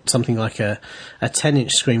 I bet something like a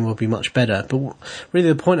 10-inch screen would be much better. But really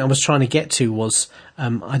the point I was trying to get to was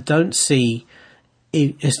I don't see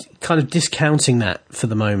it as kind of discounting that for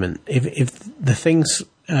the moment. If the things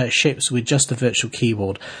ships with just a virtual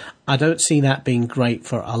keyboard, I don't see that being great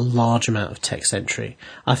for a large amount of text entry.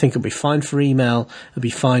 I think it'll be fine for email, it'll be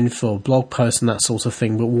fine for blog posts and that sort of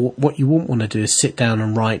thing, but what you wouldn't want to do is sit down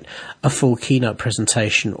and write a full keynote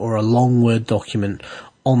presentation or a long Word document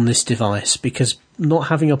on this device, because not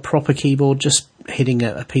having a proper keyboard, just hitting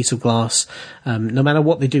a piece of glass, no matter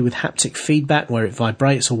what they do with haptic feedback, where it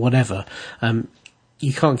vibrates or whatever,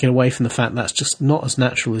 you can't get away from the fact that's just not as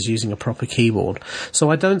natural as using a proper keyboard. So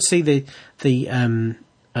I don't see the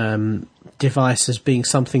device as being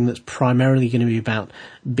something that's primarily going to be about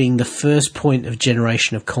being the first point of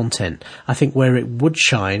generation of content. I think where it would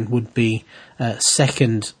shine would be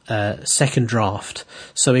second draft.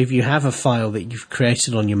 So if you have a file that you've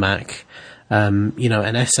created on your Mac,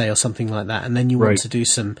 an essay or something like that, and then you want to do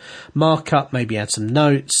some markup, maybe add some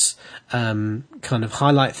notes, kind of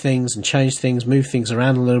highlight things and change things, move things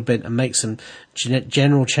around a little bit and make some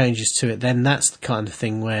general changes to it, then that's the kind of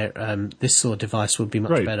thing where this sort of device would be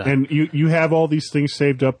much better. And you have all these things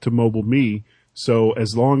saved up to MobileMe, so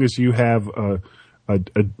as long as you have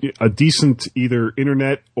a decent either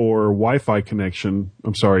internet or Wi-Fi connection,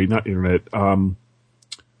 I'm sorry, not internet,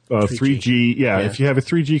 3G. If you have a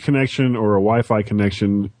 3G connection or a Wi-Fi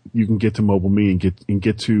connection, you can get to MobileMe and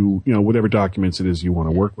get to whatever documents it is you want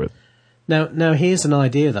to work with. Now here's an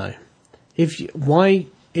idea though. If you're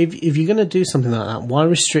going to do something like that, why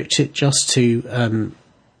restrict it just to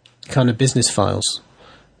kind of business files,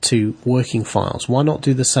 to working files? Why not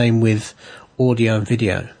do the same with audio and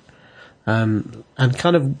video? And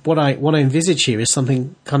kind of what I envisage here is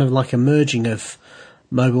something kind of like a merging of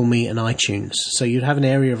MobileMe and iTunes. So you'd have an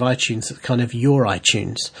area of iTunes that's kind of your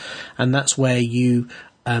iTunes, and that's where you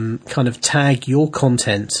kind of tag your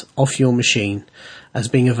content off your machine as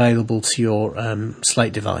being available to your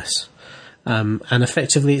Slate device, and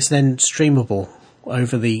effectively it's then streamable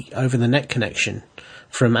over the net connection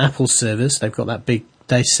from Apple's servers. They've got that big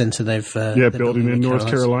data center they're building in North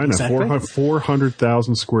Carolina, exactly.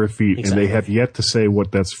 400,000 square feet, exactly. And they have yet to say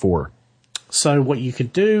what that's for. So what you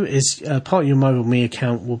could do is part of your MobileMe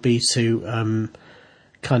account will be to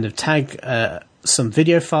kind of tag some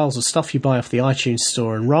video files or stuff you buy off the iTunes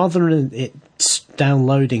store, and rather than it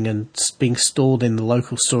downloading and being stored in the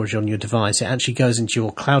local storage on your device, it actually goes into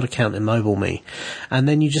your cloud account in MobileMe, and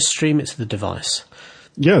then you just stream it to the device.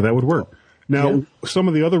 Yeah, that would work. Now, some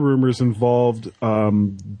of the other rumors involved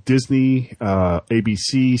Disney,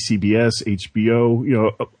 ABC, CBS,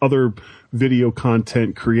 HBO, other video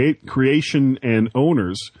content creation and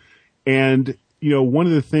owners. And, one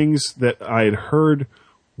of the things that I had heard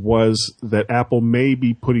was that Apple may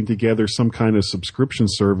be putting together some kind of subscription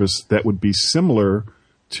service that would be similar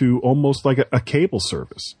to almost like a cable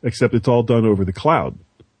service, except it's all done over the cloud.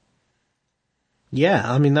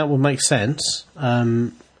 Yeah, that would make sense.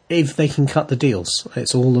 If they can cut the deals.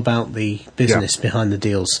 It's all about the business behind the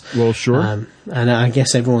deals. Well, sure. And I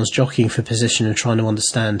guess everyone's jockeying for position and trying to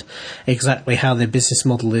understand exactly how their business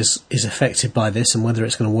model is affected by this and whether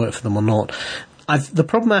it's going to work for them or not. The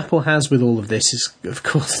problem Apple has with all of this is, of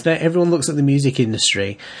course, that everyone looks at the music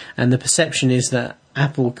industry, and the perception is that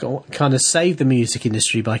Apple kind of saved the music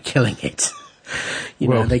industry by killing it.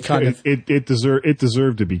 They kind of it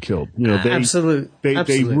deserved to be killed.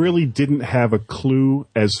 They really didn't have a clue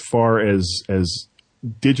as far as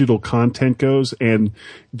digital content goes, and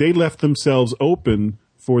they left themselves open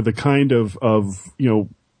for the kind of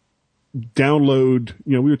download.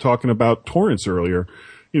 We were talking about torrents earlier.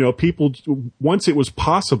 People, once it was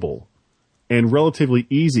possible and relatively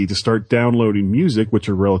easy to start downloading music, which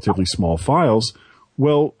are relatively small files,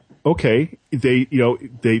 well, okay,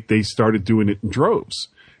 they started doing it in droves.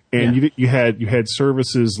 And you had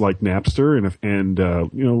services like Napster and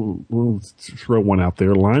we'll throw one out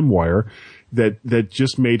there, LimeWire, that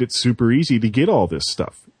just made it super easy to get all this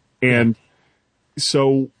stuff. And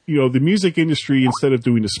so, the music industry, instead of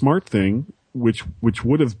doing the smart thing, which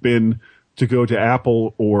would have been to go to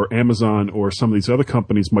Apple or Amazon or some of these other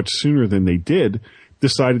companies much sooner than they did,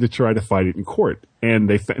 decided to try to fight it in court, and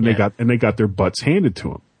they got their butts handed to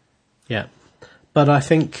them. Yeah, but I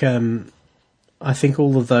think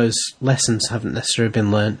all of those lessons haven't necessarily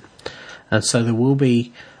been learned, and so there will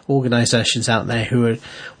be organisations out there who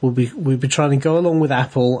will be trying to go along with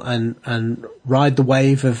Apple and ride the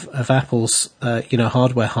wave of Apple's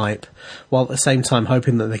hardware hype, while at the same time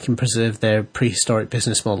hoping that they can preserve their prehistoric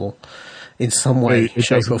business model in some way,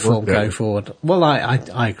 shape or form going forward. Well,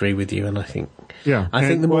 I agree with you, and I think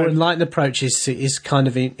the more enlightened approach is kind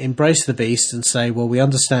of embrace the beast and say, well, we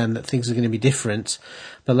understand that things are going to be different,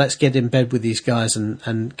 but let's get in bed with these guys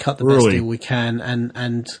and cut the best deal we can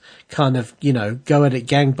and kind of go at it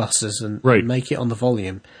gangbusters and make it on the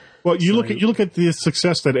volume. Well, you look at the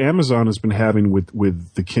success that Amazon has been having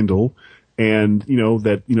with the Kindle, and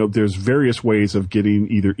there's various ways of getting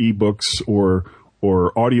either ebooks or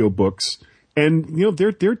audiobooks. And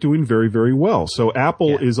they're doing very, very well. So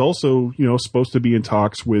Apple is also supposed to be in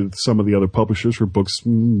talks with some of the other publishers for books,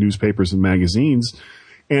 newspapers, and magazines.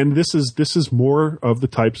 And this is more of the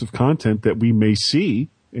types of content that we may see.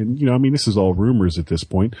 And this is all rumors at this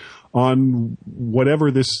point on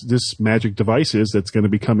whatever this magic device is that's going to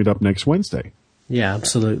be coming up next Wednesday. Yeah,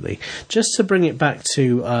 absolutely. Just to bring it back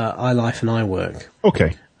to iLife and iWork.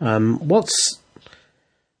 Okay.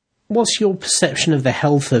 What's your perception of the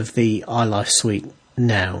health of the iLife suite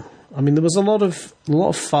now? I mean, there was a lot of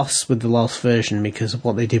fuss with the last version because of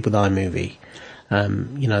what they did with iMovie.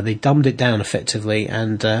 They dumbed it down effectively,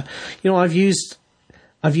 and I've used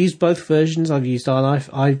both versions. I've used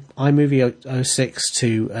iMovie 06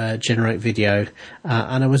 to generate video,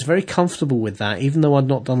 and I was very comfortable with that, even though I'd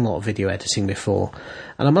not done a lot of video editing before.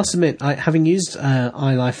 And I must admit, having used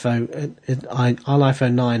iLife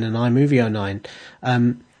 09 and iMovie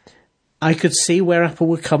 09. I could see where Apple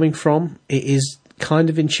were coming from. It is kind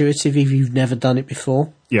of intuitive if you've never done it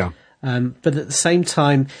before. Yeah. But at the same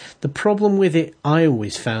time, the problem with it I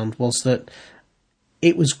always found was that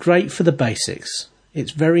it was great for the basics.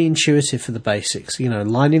 It's very intuitive for the basics,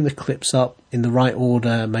 lining the clips up in the right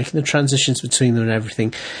order, making the transitions between them and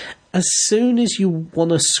everything. As soon as you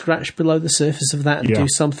want to scratch below the surface of that and do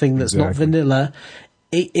something that's not vanilla,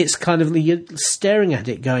 it's kind of, you're staring at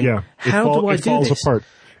it going, how do I do this? It falls apart.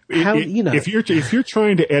 If you're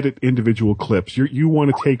trying to edit individual clips, you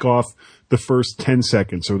want to take off the first 10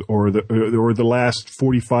 seconds or the last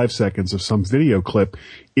 45 seconds of some video clip.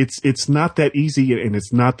 It's not that easy and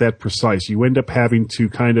it's not that precise. You end up having to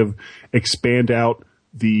kind of expand out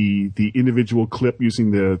the individual clip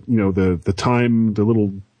using the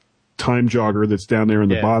little time jogger that's down there in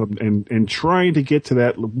the bottom and trying to get to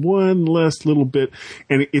that one last little bit,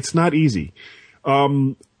 and it's not easy.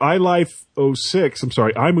 iMovie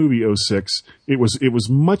 06, it was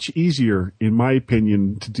much easier, in my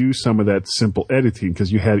opinion, to do some of that simple editing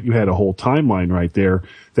because you had a whole timeline right there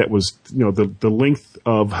that was, the length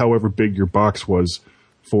of however big your box was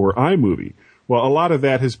for iMovie. Well, a lot of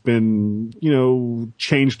that has been,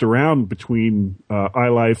 changed around between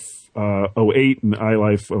iLife 08 and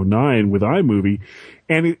iLife 09 with iMovie,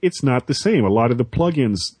 and it's not the same. A lot of the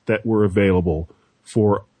plugins that were available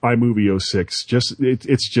for iMovie 06,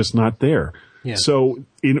 it's just not there. Yeah. So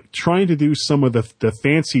in trying to do some of the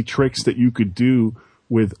fancy tricks that you could do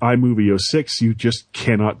with iMovie 06, you just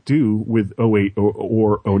cannot do with 08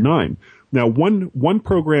 or 09. Now, one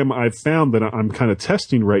program I've found that I'm kind of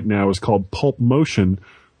testing right now is called Pulp Motion,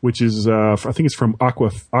 which is, I think it's from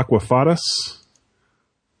Aquafatus.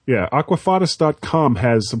 Yeah, Aquafatus.com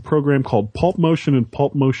has a program called Pulp Motion and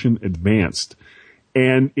Pulp Motion Advanced.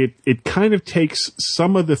 And it kind of takes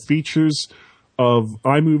some of the features of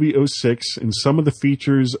iMovie 06 and some of the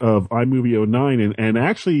features of iMovie 09 and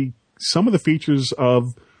actually some of the features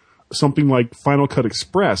of something like Final Cut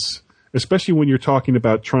Express, especially when you're talking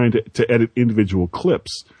about trying to edit individual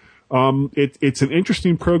clips. It's an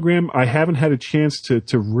interesting program. I haven't had a chance to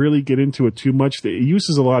really get into it too much. It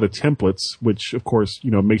uses a lot of templates, which of course,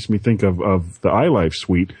 makes me think of the iLife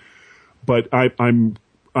suite. But I'm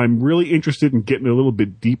really interested in getting a little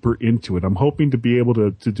bit deeper into it. I'm hoping to be able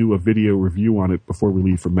to do a video review on it before we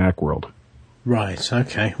leave for Macworld. Right,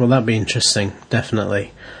 okay. Well, that'd be interesting,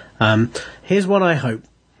 definitely. Here's what I hope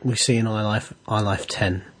we see in iLife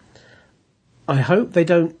 10. I hope they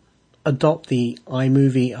don't adopt the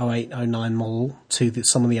iMovie 0809 model to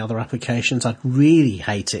some of the other applications. I'd really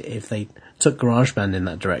hate it if they took GarageBand in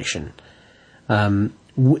that direction.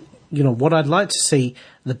 What I'd like to see,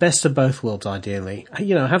 the best of both worlds, ideally.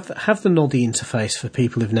 Have the Noddy interface for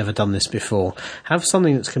people who've never done this before. Have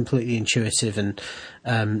something that's completely intuitive and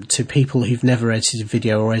to people who've never edited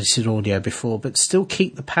video or edited audio before, but still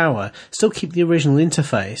keep the power, still keep the original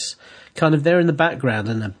interface kind of there in the background,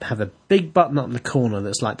 and have a big button up in the corner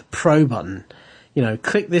that's like the Pro button.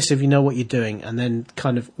 Click this if you know what you're doing, and then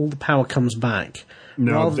kind of all the power comes back.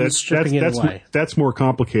 No, rather than stripping it away. That's more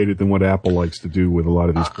complicated than what Apple likes to do with a lot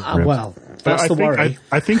of these programs. Well, that's the worry.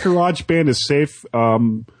 I think GarageBand is safe.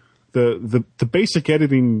 The basic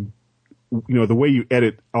editing, the way you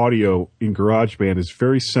edit audio in GarageBand is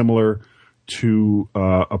very similar to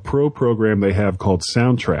a pro program they have called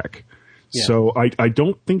Soundtrack. Yeah. So I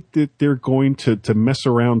don't think that they're going to mess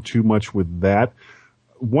around too much with that.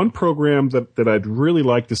 One program that I'd really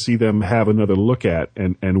like to see them have another look at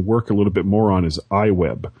and work a little bit more on is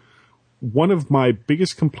iWeb. One of my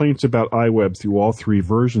biggest complaints about iWeb through all three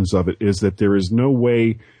versions of it is that there is no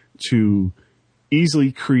way to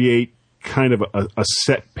easily create kind of a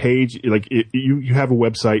set page. Like you have a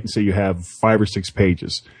website and say you have 5 or 6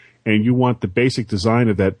 pages, and you want the basic design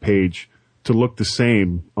of that page to look the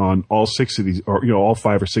same on all 6 of these, or all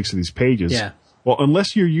 5 or 6 of these pages. Yeah. Well,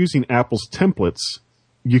 unless you're using Apple's templates,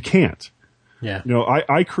 you can't. Yeah.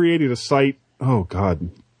 I created a site, a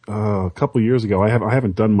couple of years ago. I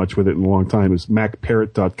haven't done much with it in a long time. It's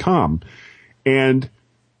MacParrot.com. And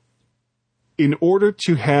in order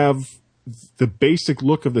to have the basic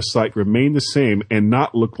look of the site remain the same and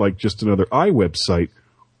not look like just another iWeb site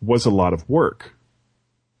was a lot of work.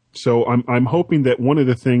 So I'm hoping that one of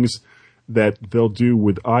the things that they'll do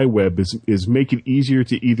with iWeb is make it easier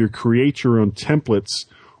to either create your own templates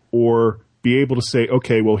or be able to say,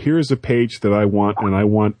 okay, well, here's a page that I want, and I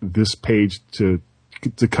want this page to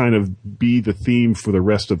kind of be the theme for the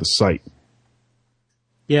rest of the site.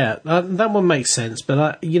 Yeah, that one makes sense.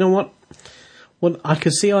 But you know what? Well, I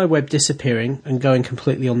could see iWeb disappearing and going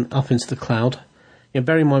completely up into the cloud.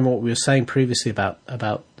 Bear in mind what we were saying previously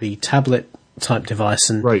about the tablet type device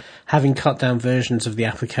and having cut down versions of the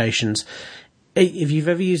applications. If you've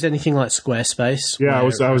ever used anything like Squarespace, I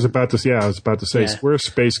was about to say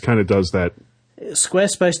Squarespace kind of does that.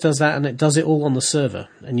 Squarespace does that, and it does it all on the server,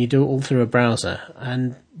 and you do it all through a browser,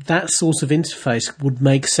 and that sort of interface would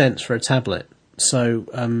make sense for a tablet. So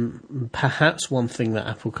perhaps one thing that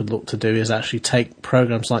Apple could look to do is actually take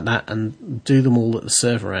programs like that and do them all at the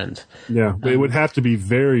server end. Yeah, it would have to be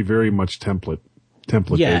very, very much template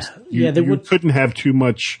based. You couldn't have too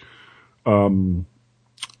much. I'm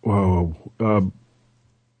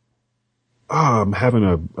having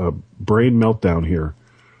a brain meltdown here.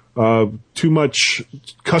 Too much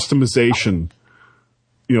customization,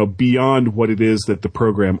 beyond what it is that the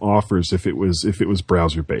program offers if it was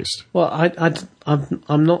browser based. Well,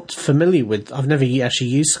 I'm not familiar with. I've never actually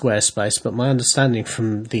used Squarespace, but my understanding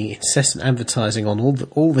from the incessant advertising on all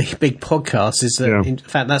the big podcasts is that in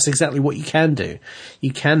fact that's exactly what you can do.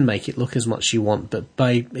 You can make it look as much as you want, but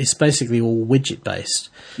it's basically all widget based.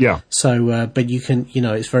 Yeah. So, but you can,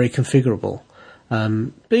 it's very configurable.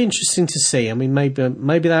 Be interesting to see. I mean,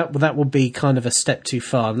 maybe that will be kind of a step too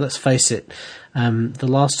far. And let's face it, the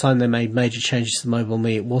last time they made major changes to the Mobile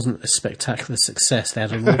Me, it wasn't a spectacular success. They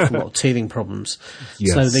had an awful lot of teething problems.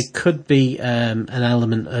 Yes. So there could be an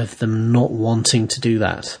element of them not wanting to do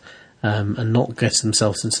that and not get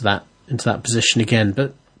themselves into that position again.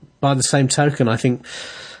 But by the same token, I think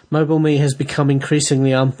Mobile Me has become increasingly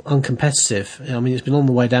uncompetitive. I mean, it's been on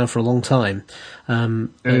the way down for a long time.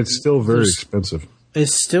 And it's still very expensive.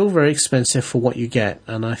 It's still very expensive for what you get.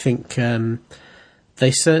 And I think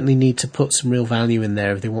they certainly need to put some real value in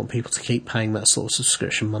there if they want people to keep paying that sort of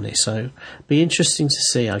subscription money. So be interesting to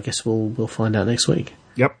see. I guess we'll find out next week.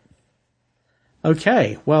 Yep.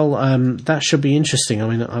 Okay. Well, that should be interesting. I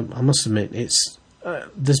mean, I must admit,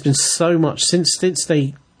 there's been so much since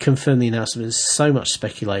they confirmed the announcement. There's so much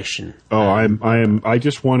speculation. Oh, I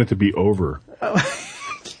just want it to be over.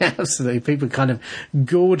 Absolutely. People kind of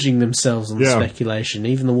gorging themselves on the speculation.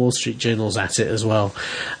 Even the Wall Street Journal's at it as well.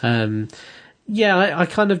 I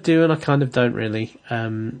kind of do and I kind of don't really.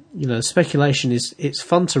 Speculation it's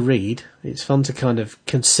fun to read. It's fun to kind of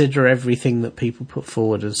consider everything that people put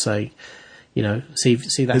forward and say, see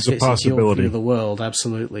that it's fits into your view of the world,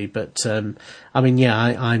 absolutely. But I'm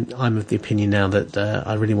of the opinion now that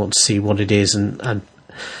I really want to see what it is, and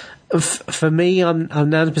for me, I'm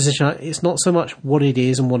now in a position. It's not so much what it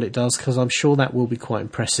is and what it does, because I'm sure that will be quite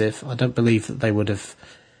impressive. I don't believe that they would have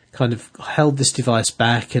kind of held this device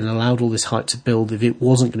back and allowed all this hype to build if it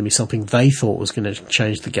wasn't going to be something they thought was going to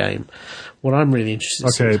change the game. What I'm really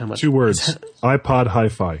interested in is how much. 2 words: iPod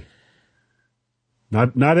Hi-Fi.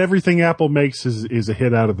 Not everything Apple makes is a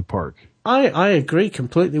hit out of the park. I agree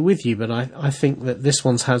completely with you, but I think that this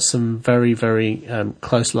one's had some very, very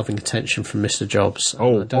close, loving attention from Mr. Jobs.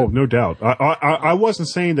 Oh, no doubt. I wasn't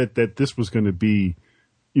saying that this was going to be,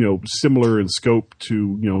 similar in scope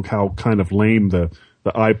to, how kind of lame the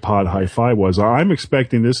iPod Hi-Fi was. I'm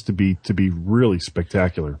expecting this to be really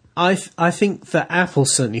spectacular. I think that Apple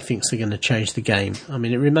certainly thinks they're going to change the game. I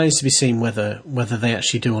mean, it remains to be seen whether they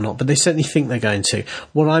actually do or not, but they certainly think they're going to.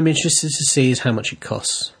 What I'm interested to see is how much it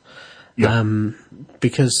costs. Yeah.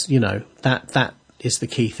 Because, that is the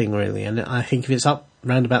key thing, really. And I think if it's up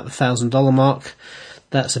around about the $1,000 mark,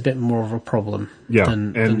 that's a bit more of a problem. Yeah,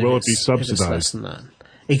 than will it be subsidized? If it's less than that.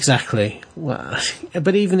 Exactly. Well,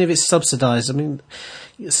 but even if it's subsidized, I mean,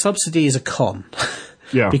 subsidy is a con.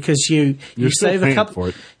 Yeah. Because you save a couple. For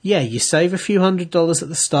it. Yeah, you save a few $100s at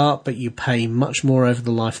the start, but you pay much more over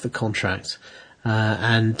the life of the contract.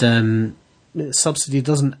 Subsidy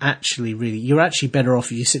doesn't actually really. You're actually better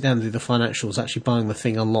off if you sit down and do the financials, actually buying the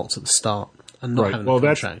thing unlocked at the start and not having a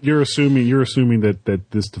contract. You're assuming that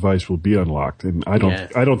this device will be unlocked, and I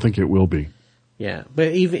don't think it will be. Yeah,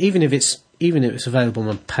 but even if it's available on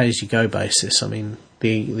a pay-as-you-go basis, I mean,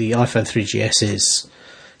 the iPhone 3GS is.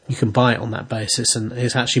 You can buy it on that basis, and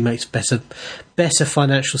it actually makes better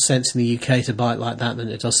financial sense in the UK to buy it like that than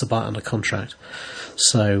it does to buy it under contract.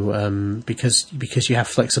 So, because you have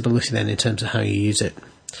flexibility then in terms of how you use it.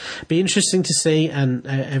 Be interesting to see, and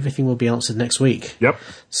everything will be answered next week. Yep.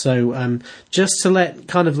 So, just to let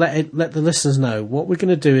the listeners know, what we're going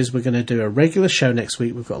to do is we're going to do a regular show next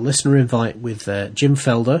week. We've got a listener invite with Jim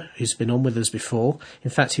Felder, who's been on with us before. In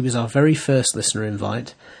fact, he was our very first listener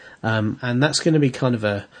invite. And that's going to be kind of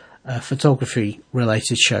a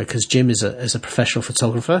photography-related show because Jim is a professional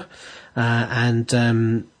photographer,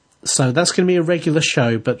 so that's going to be a regular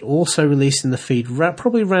show. But also released in the feed,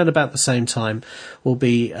 probably around about the same time, will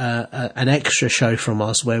be an extra show from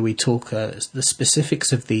us where we talk the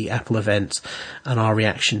specifics of the Apple event and our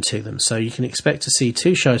reaction to them. So you can expect to see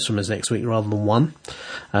 2 shows from us next week rather than 1.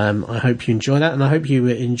 I hope you enjoy that, and I hope you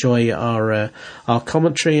enjoy our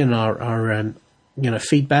commentary and our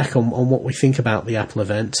feedback on what we think about the Apple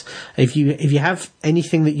event. If you have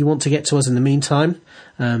anything that you want to get to us in the meantime,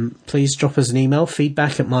 please drop us an email.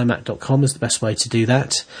 feedback@mymac.com is the best way to do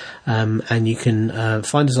that. And you can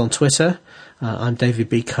find us on Twitter. I'm David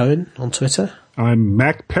B. Cohen on Twitter. I'm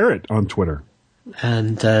Mac Parrott on Twitter.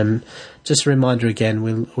 And just a reminder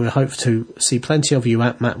again, we'll hope to see plenty of you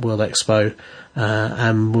at Macworld Expo.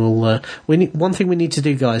 And one thing we need to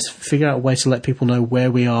do, guys, figure out a way to let people know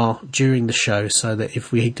where we are during the show, so that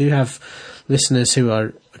if we do have listeners who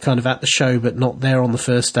are kind of at the show but not there on the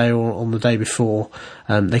first day or on the day before,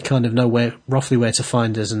 they kind of know roughly where to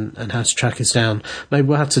find us and how to track us down. Maybe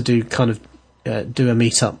we'll have to do a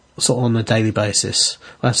meet-up sort of on a daily basis.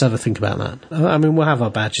 We'll have to have a think about that. I mean, we'll have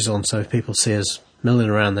our badges on, so if people see us milling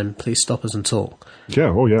around, then please stop us and talk.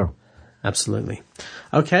 Yeah, oh yeah. Absolutely.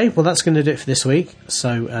 Okay, well, that's going to do it for this week.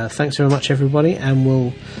 So thanks very much, everybody, and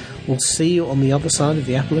we'll see you on the other side of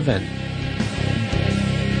the Apple event.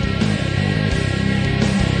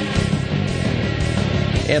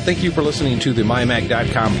 And thank you for listening to the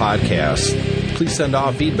MyMac.com podcast. Please send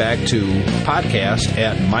off feedback to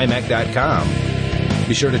podcast@mymac.com.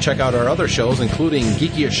 Be sure to check out our other shows, including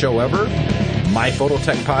Geekiest Show Ever, My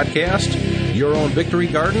Phototech Podcast, Your Own Victory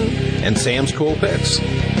Garden, and Sam's Cool Picks.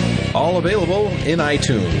 All available in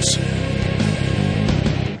iTunes.